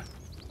that bugger.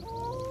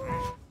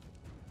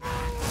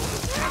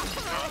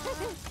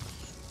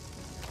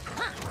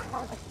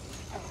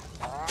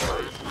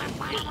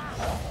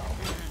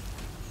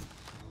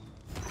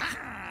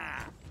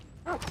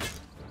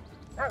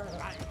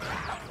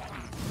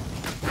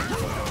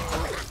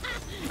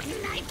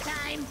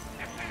 Nighttime.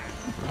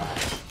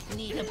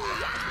 Need a.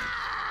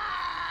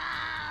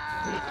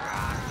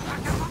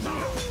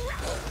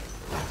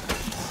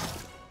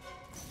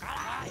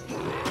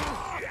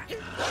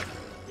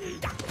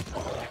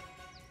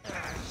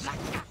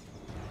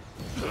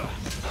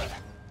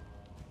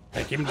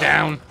 Take him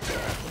down.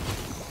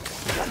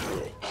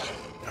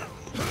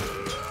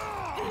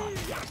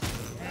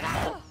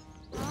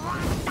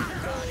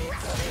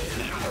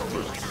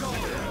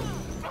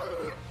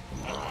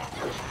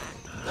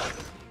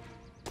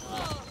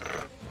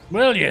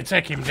 Will you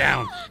take him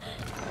down?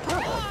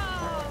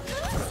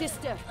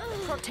 Sister,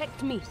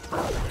 protect me.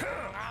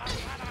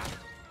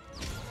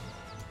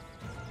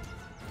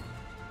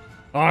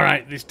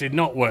 Alright, this did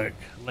not work.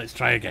 Let's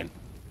try again.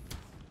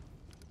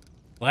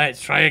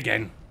 Let's try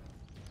again.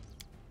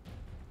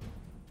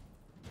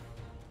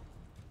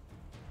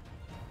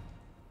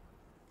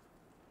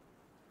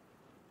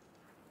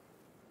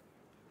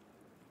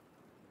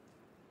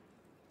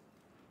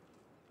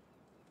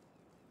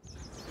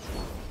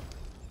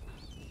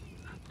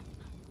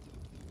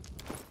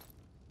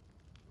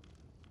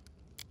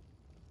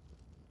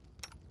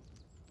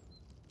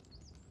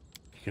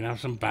 You can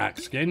have some back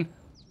skin. You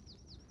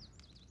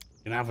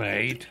can have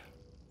aid.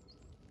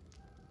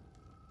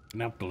 You can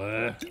have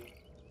blur.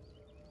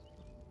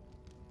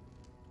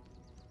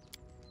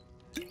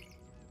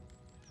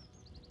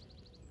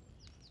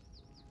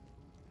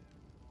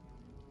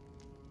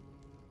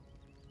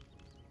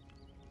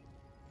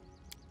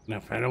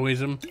 Enough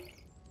heroism.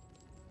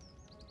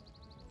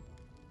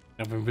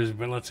 Enough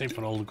invisibility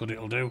for all the good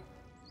it'll do.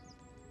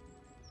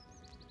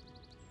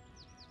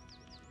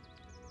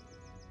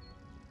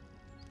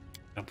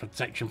 Enough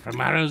protection from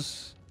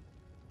arrows.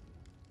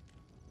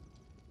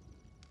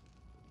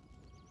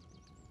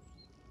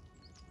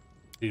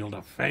 Shield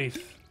of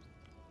faith.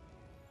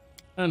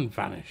 And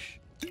vanish.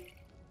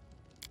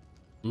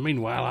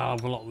 Meanwhile, I'll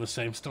have a lot of the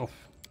same stuff.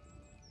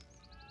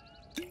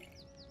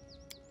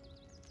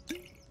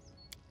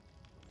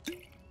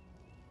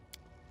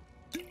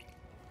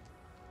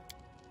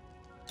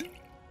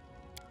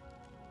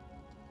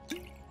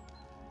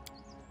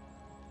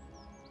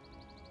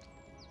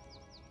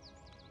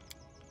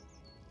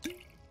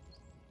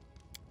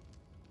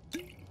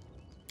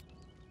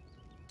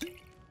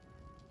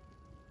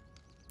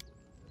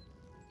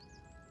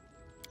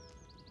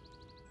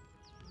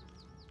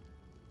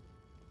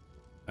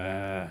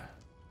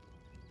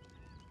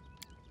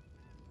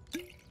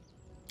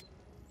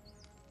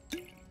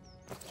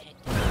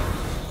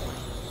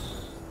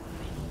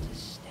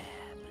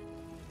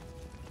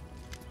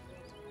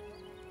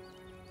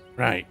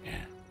 Right.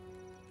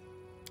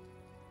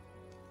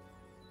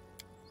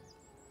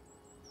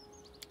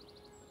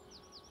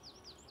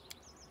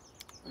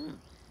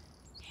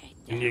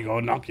 In you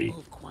go, Nocky.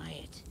 Move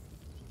quiet.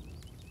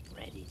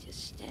 Ready to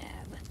stab.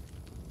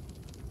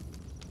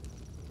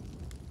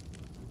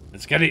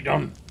 Let's get it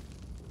done.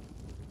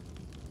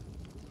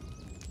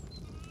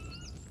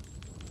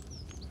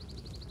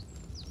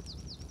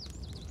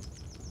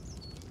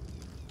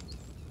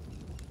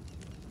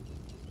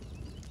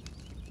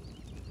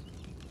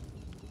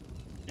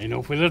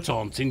 Enough with the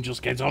taunting,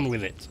 just get on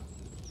with it.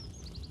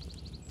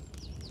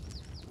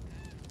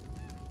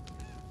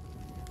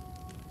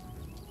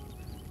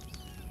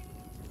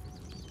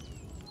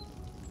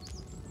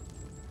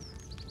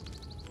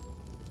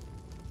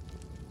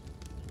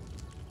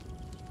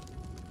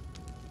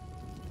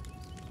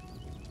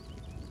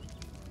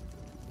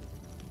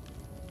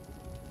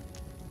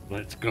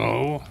 Let's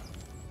go.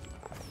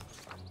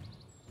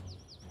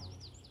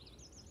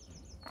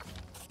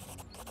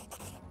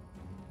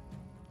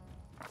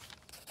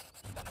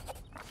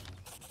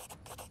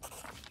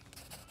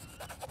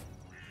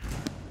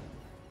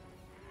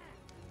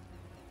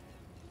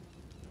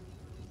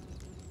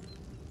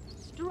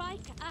 Strike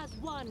as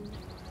one.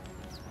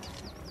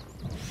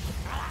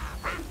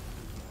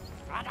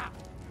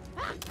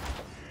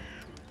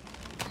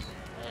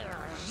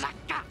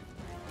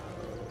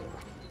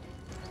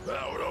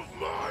 Out of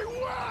my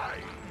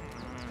way!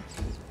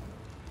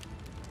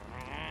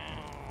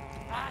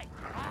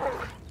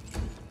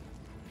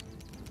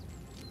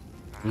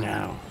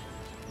 Now.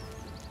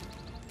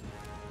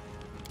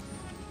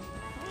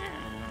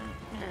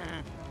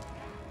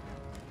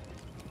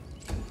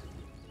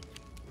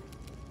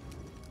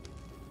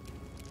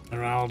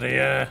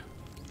 Heraldia.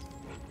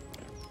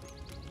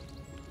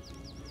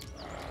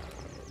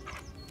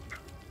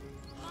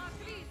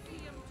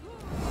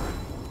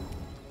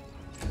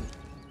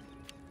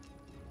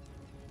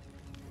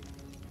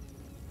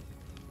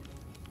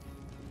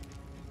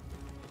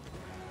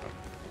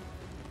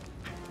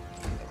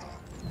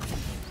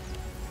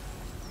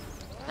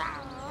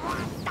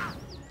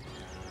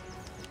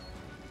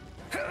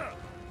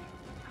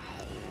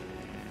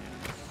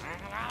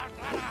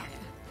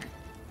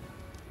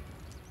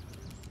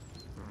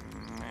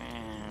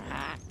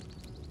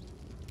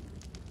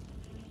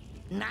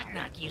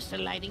 Knock-knock used to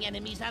lighting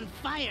enemies on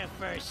fire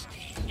first.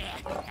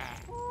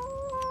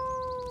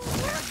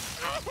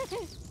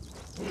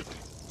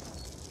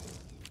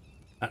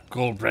 That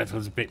cold breath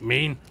was a bit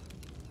mean.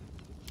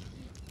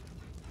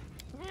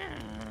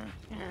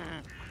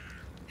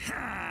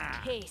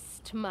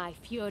 Taste my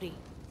fury.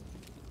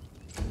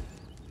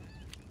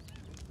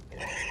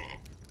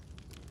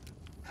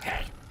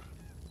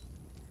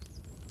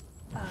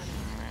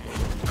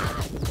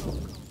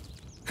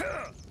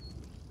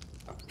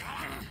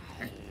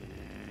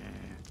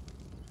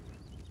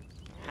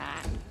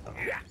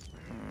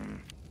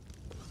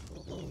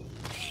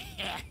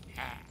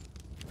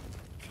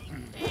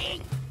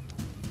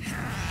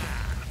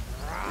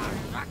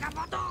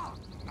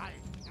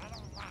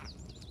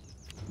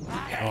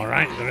 All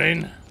right, they're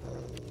in.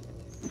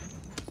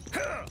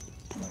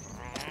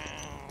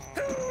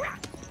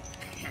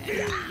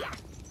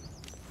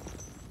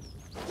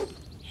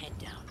 Head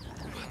down.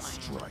 Let's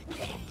strike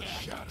from the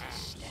shadows.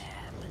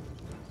 Stab.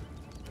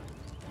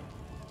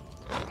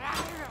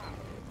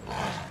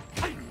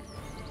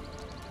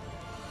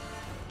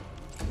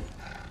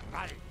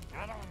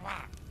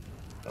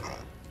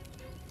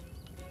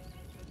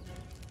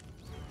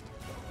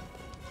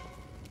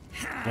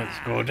 Let's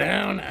go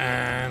down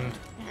and...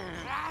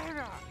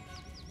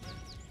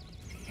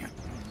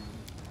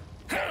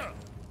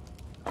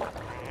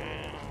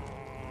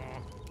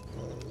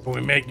 Will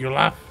we make you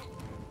laugh?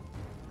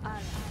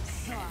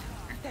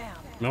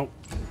 Nope.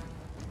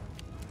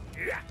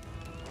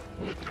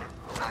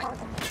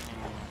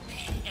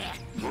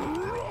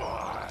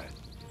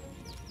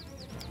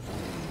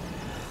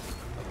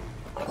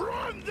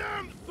 Run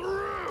them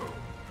through!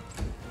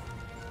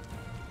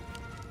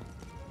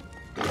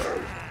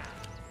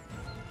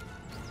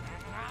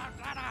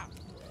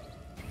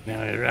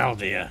 Now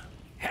Heraldia.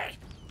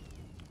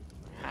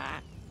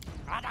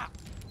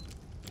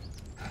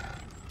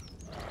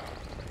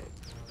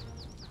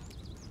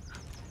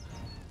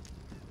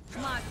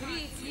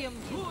 Matricium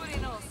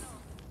Turinos.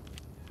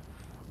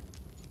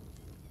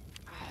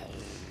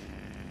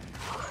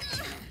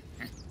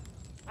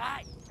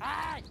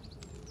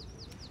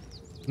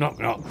 Knock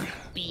knock.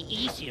 Be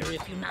easier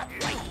if you knock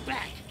right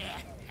back.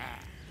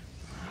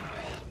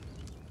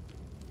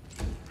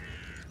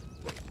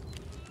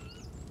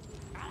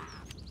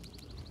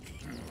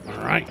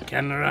 Alright,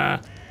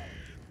 Kenra.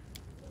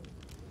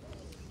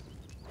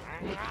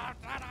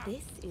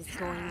 This is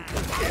going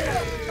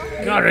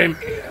to... Got him.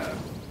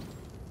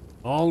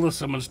 All the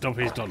summon stuff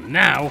is done.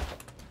 Now,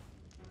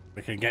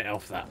 we can get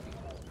off that.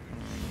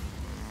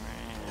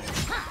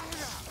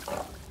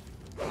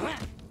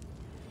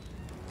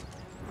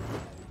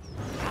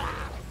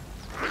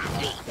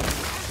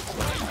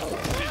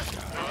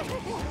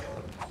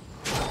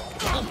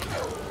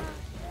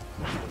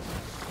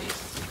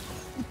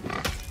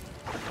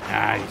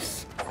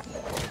 Nice.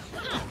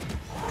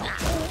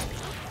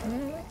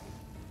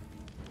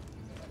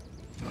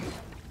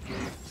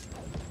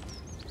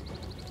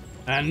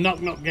 And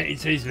Knock Knock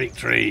gets his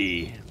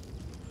victory.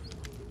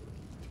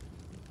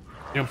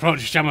 You approach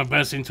the shaman,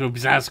 bursts into a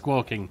bizarre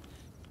squawking.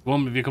 The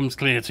moment becomes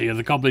clear to you,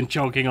 the goblin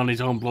choking on his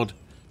own blood,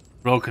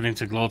 broken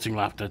into gloating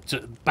laughter.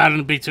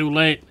 Baron be too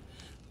late.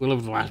 Will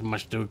of the last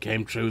much do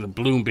came true, the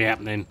bloom be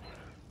happening.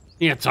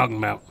 What are you talking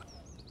about?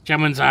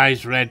 Shaman's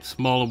eyes red,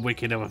 small and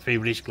wicked of a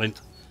feverish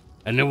glint.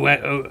 And who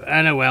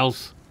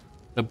else?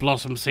 The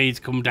blossom seeds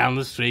come down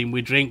the stream.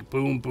 We drink,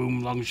 boom,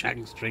 boom, long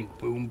shanks drink,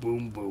 boom,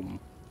 boom, boom.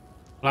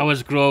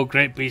 Flowers grow,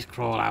 great beasts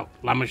crawl out.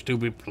 Lammish do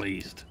be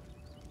pleased.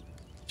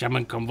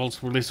 Shaman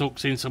convulsively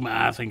sucks in some.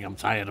 I think I'm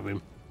tired of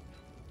him.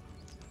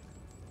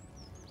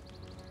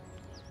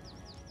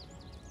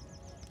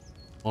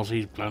 All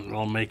seeds plant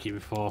all make it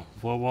before.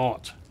 For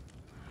what?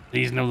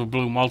 Season of the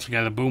bloom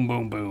altogether. Boom,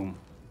 boom, boom.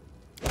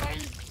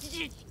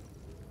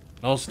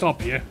 I'll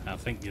stop you. I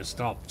think you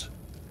stopped.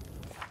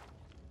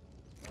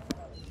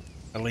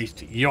 At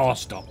least you're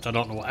stopped. I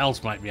don't know what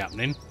else might be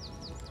happening.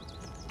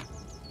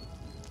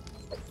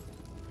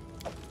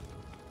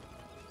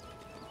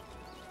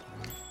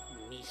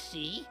 Me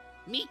see,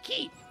 me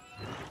keep.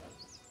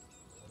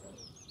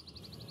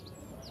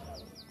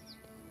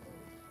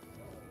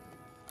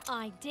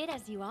 I did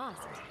as you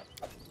asked.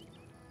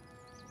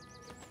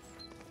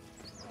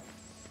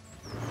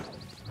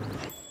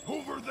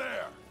 Over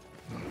there!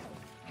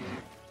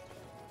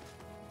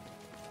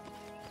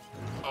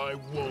 I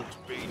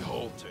won't be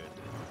halted.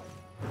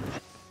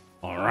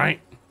 Alright.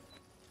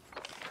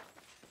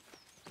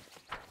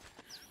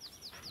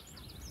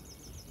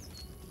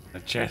 The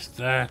chest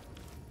there.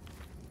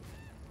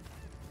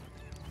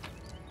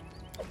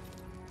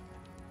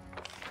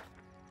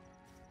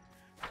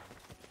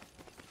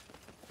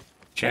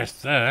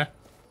 chest there.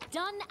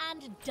 Done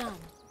and done.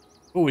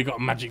 Oh, we got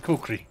a magic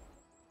cookery.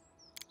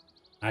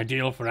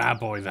 Ideal for our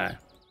boy there.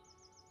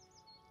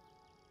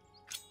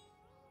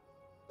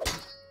 Do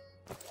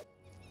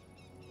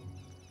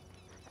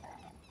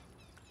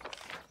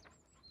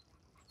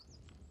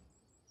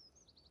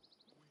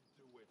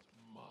it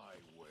my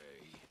way.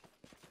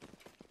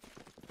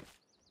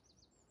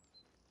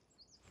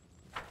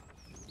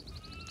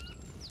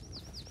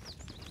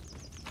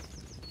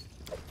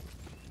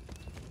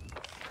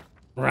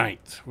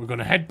 Right, we're going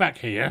to head back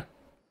here.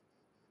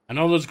 I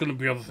know there's going to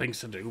be other things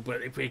to do,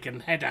 but if we can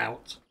head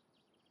out,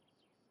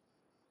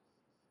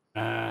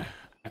 I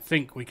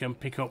think we can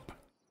pick up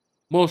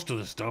most of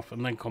the stuff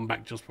and then come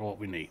back just for what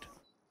we need.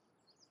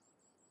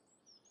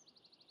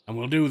 And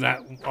we'll do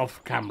that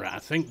off camera, I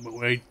think, but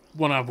we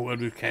want to have a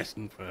word with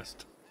Keston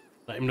first.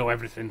 Let him know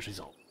everything's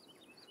resolved.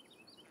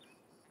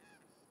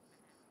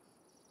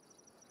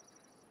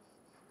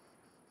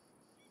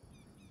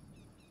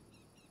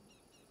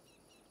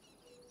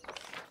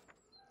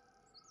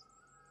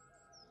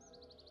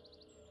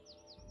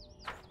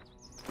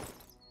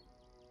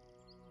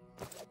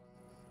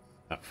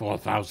 At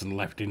 4,000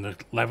 left in the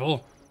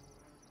level.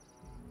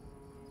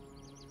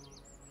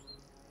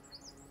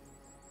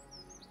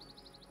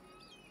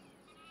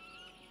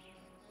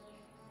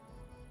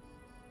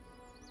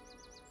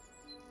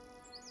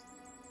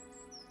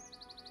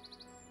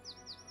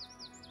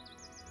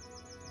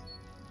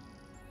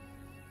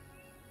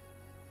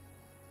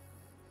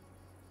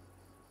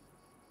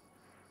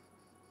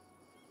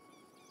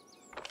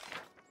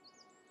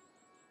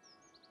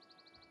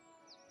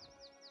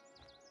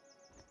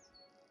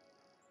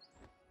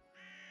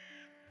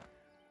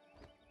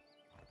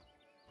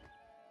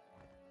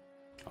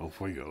 Off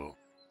we go.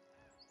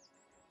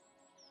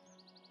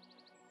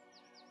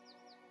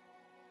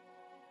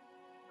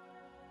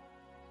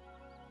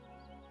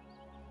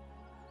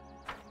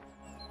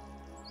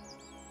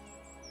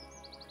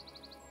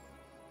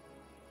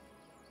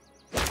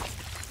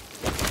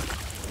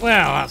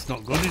 Well, that's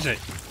not good, is it?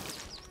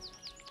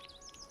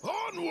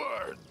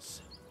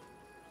 Onwards!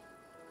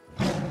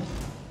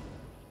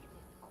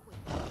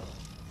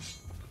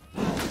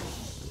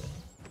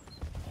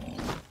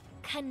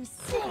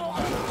 Consider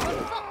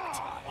provoked.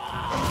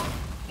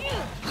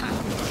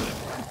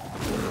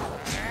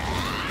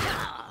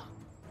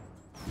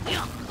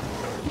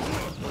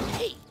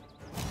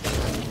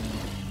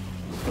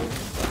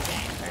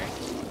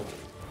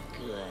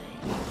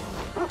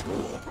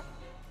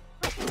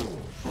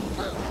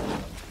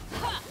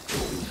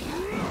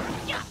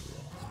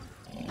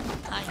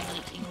 I'm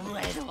leaking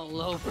red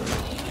all over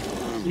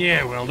me.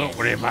 Yeah, well, don't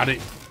worry about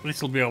it.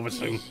 This'll be over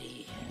soon.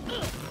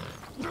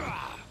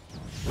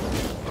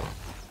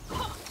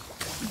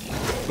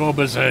 Go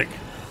berserk.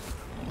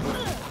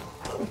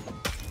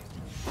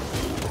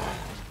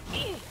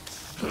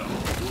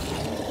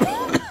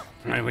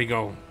 There we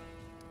go.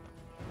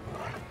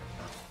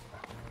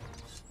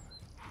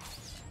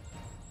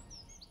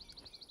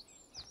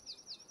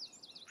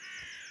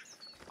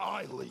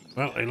 I lead.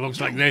 Well, it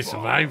looks like they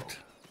survived.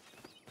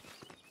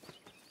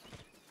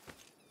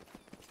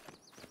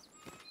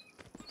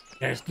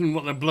 Keston,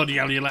 what the bloody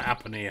hell you let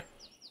happen here?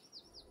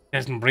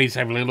 Keston breathes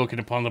heavily, looking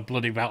upon the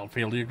bloody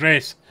battlefield. Your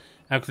Grace,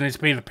 how can this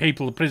be? The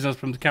people, the prisoners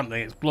from the camp,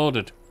 they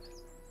exploded.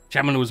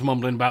 Shaman was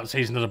mumbling about the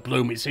season of the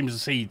bloom. It seems the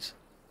seeds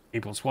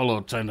people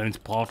swallowed turned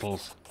into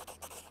portals.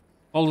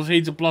 All the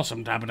seeds have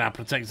blossomed. Abadar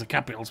protects the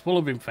capital. It's full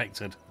of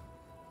infected.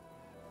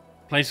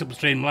 Place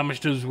upstream,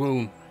 Lamishtu's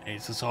wound.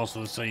 It's the source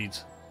of the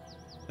seeds.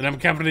 Then I'm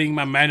gathering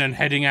my men and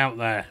heading out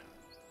there.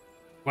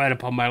 Swear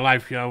upon my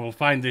life, I will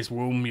find this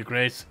womb, Your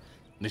Grace,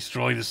 and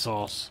destroy the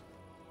source.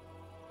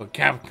 But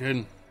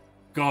Captain,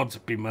 God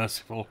be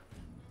merciful.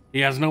 He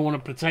has no one to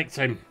protect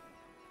him.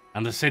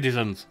 And the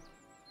citizens.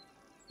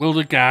 Will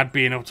the guard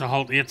be enough to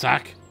halt the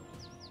attack?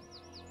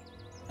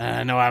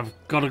 No, I've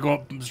got to go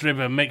up this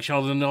river and make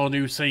sure there are no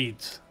new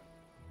seeds.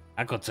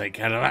 I could take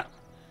care of that.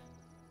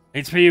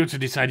 It's for you to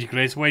decide, Your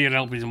Grace, where your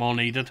help is more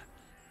needed.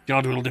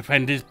 God will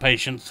defend his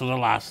patience to the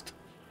last.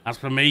 As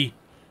for me,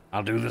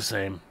 I'll do the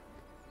same.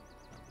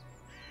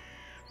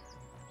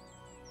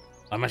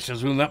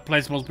 Lameshtazoon, that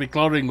place must be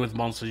clouding with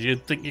monsters. You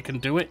think you can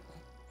do it?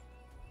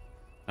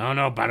 Oh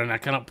no, Baron, I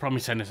cannot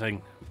promise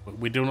anything. But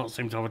we do not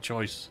seem to have a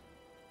choice.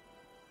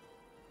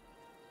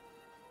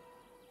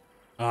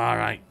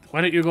 Alright,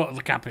 why don't you go to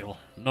the capital?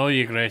 No,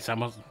 Your Grace, I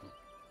must...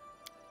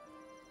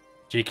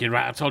 Cheeky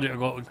rat, I told you to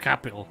go to the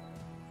capital.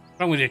 What's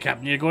wrong with you,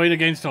 Captain? You're going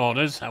against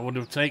orders. I would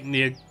have taken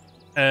the,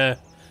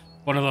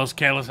 one of those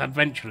careless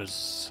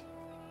adventurers.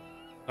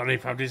 Sorry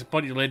if I've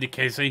disappointed you, Lady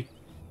Casey.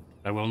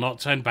 I will not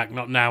turn back,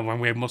 not now, when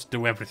we must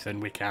do everything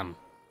we can.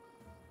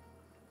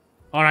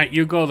 Alright,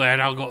 you go there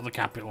and I'll go to the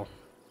capital.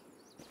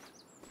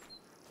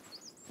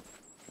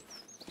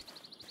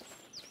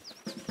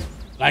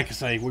 Like I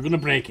say, we're going to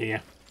break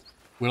here.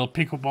 We'll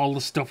pick up all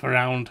the stuff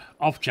around,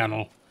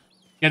 off-channel,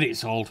 get it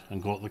sold,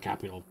 and go to the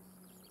capital.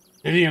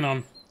 Gideon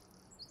on.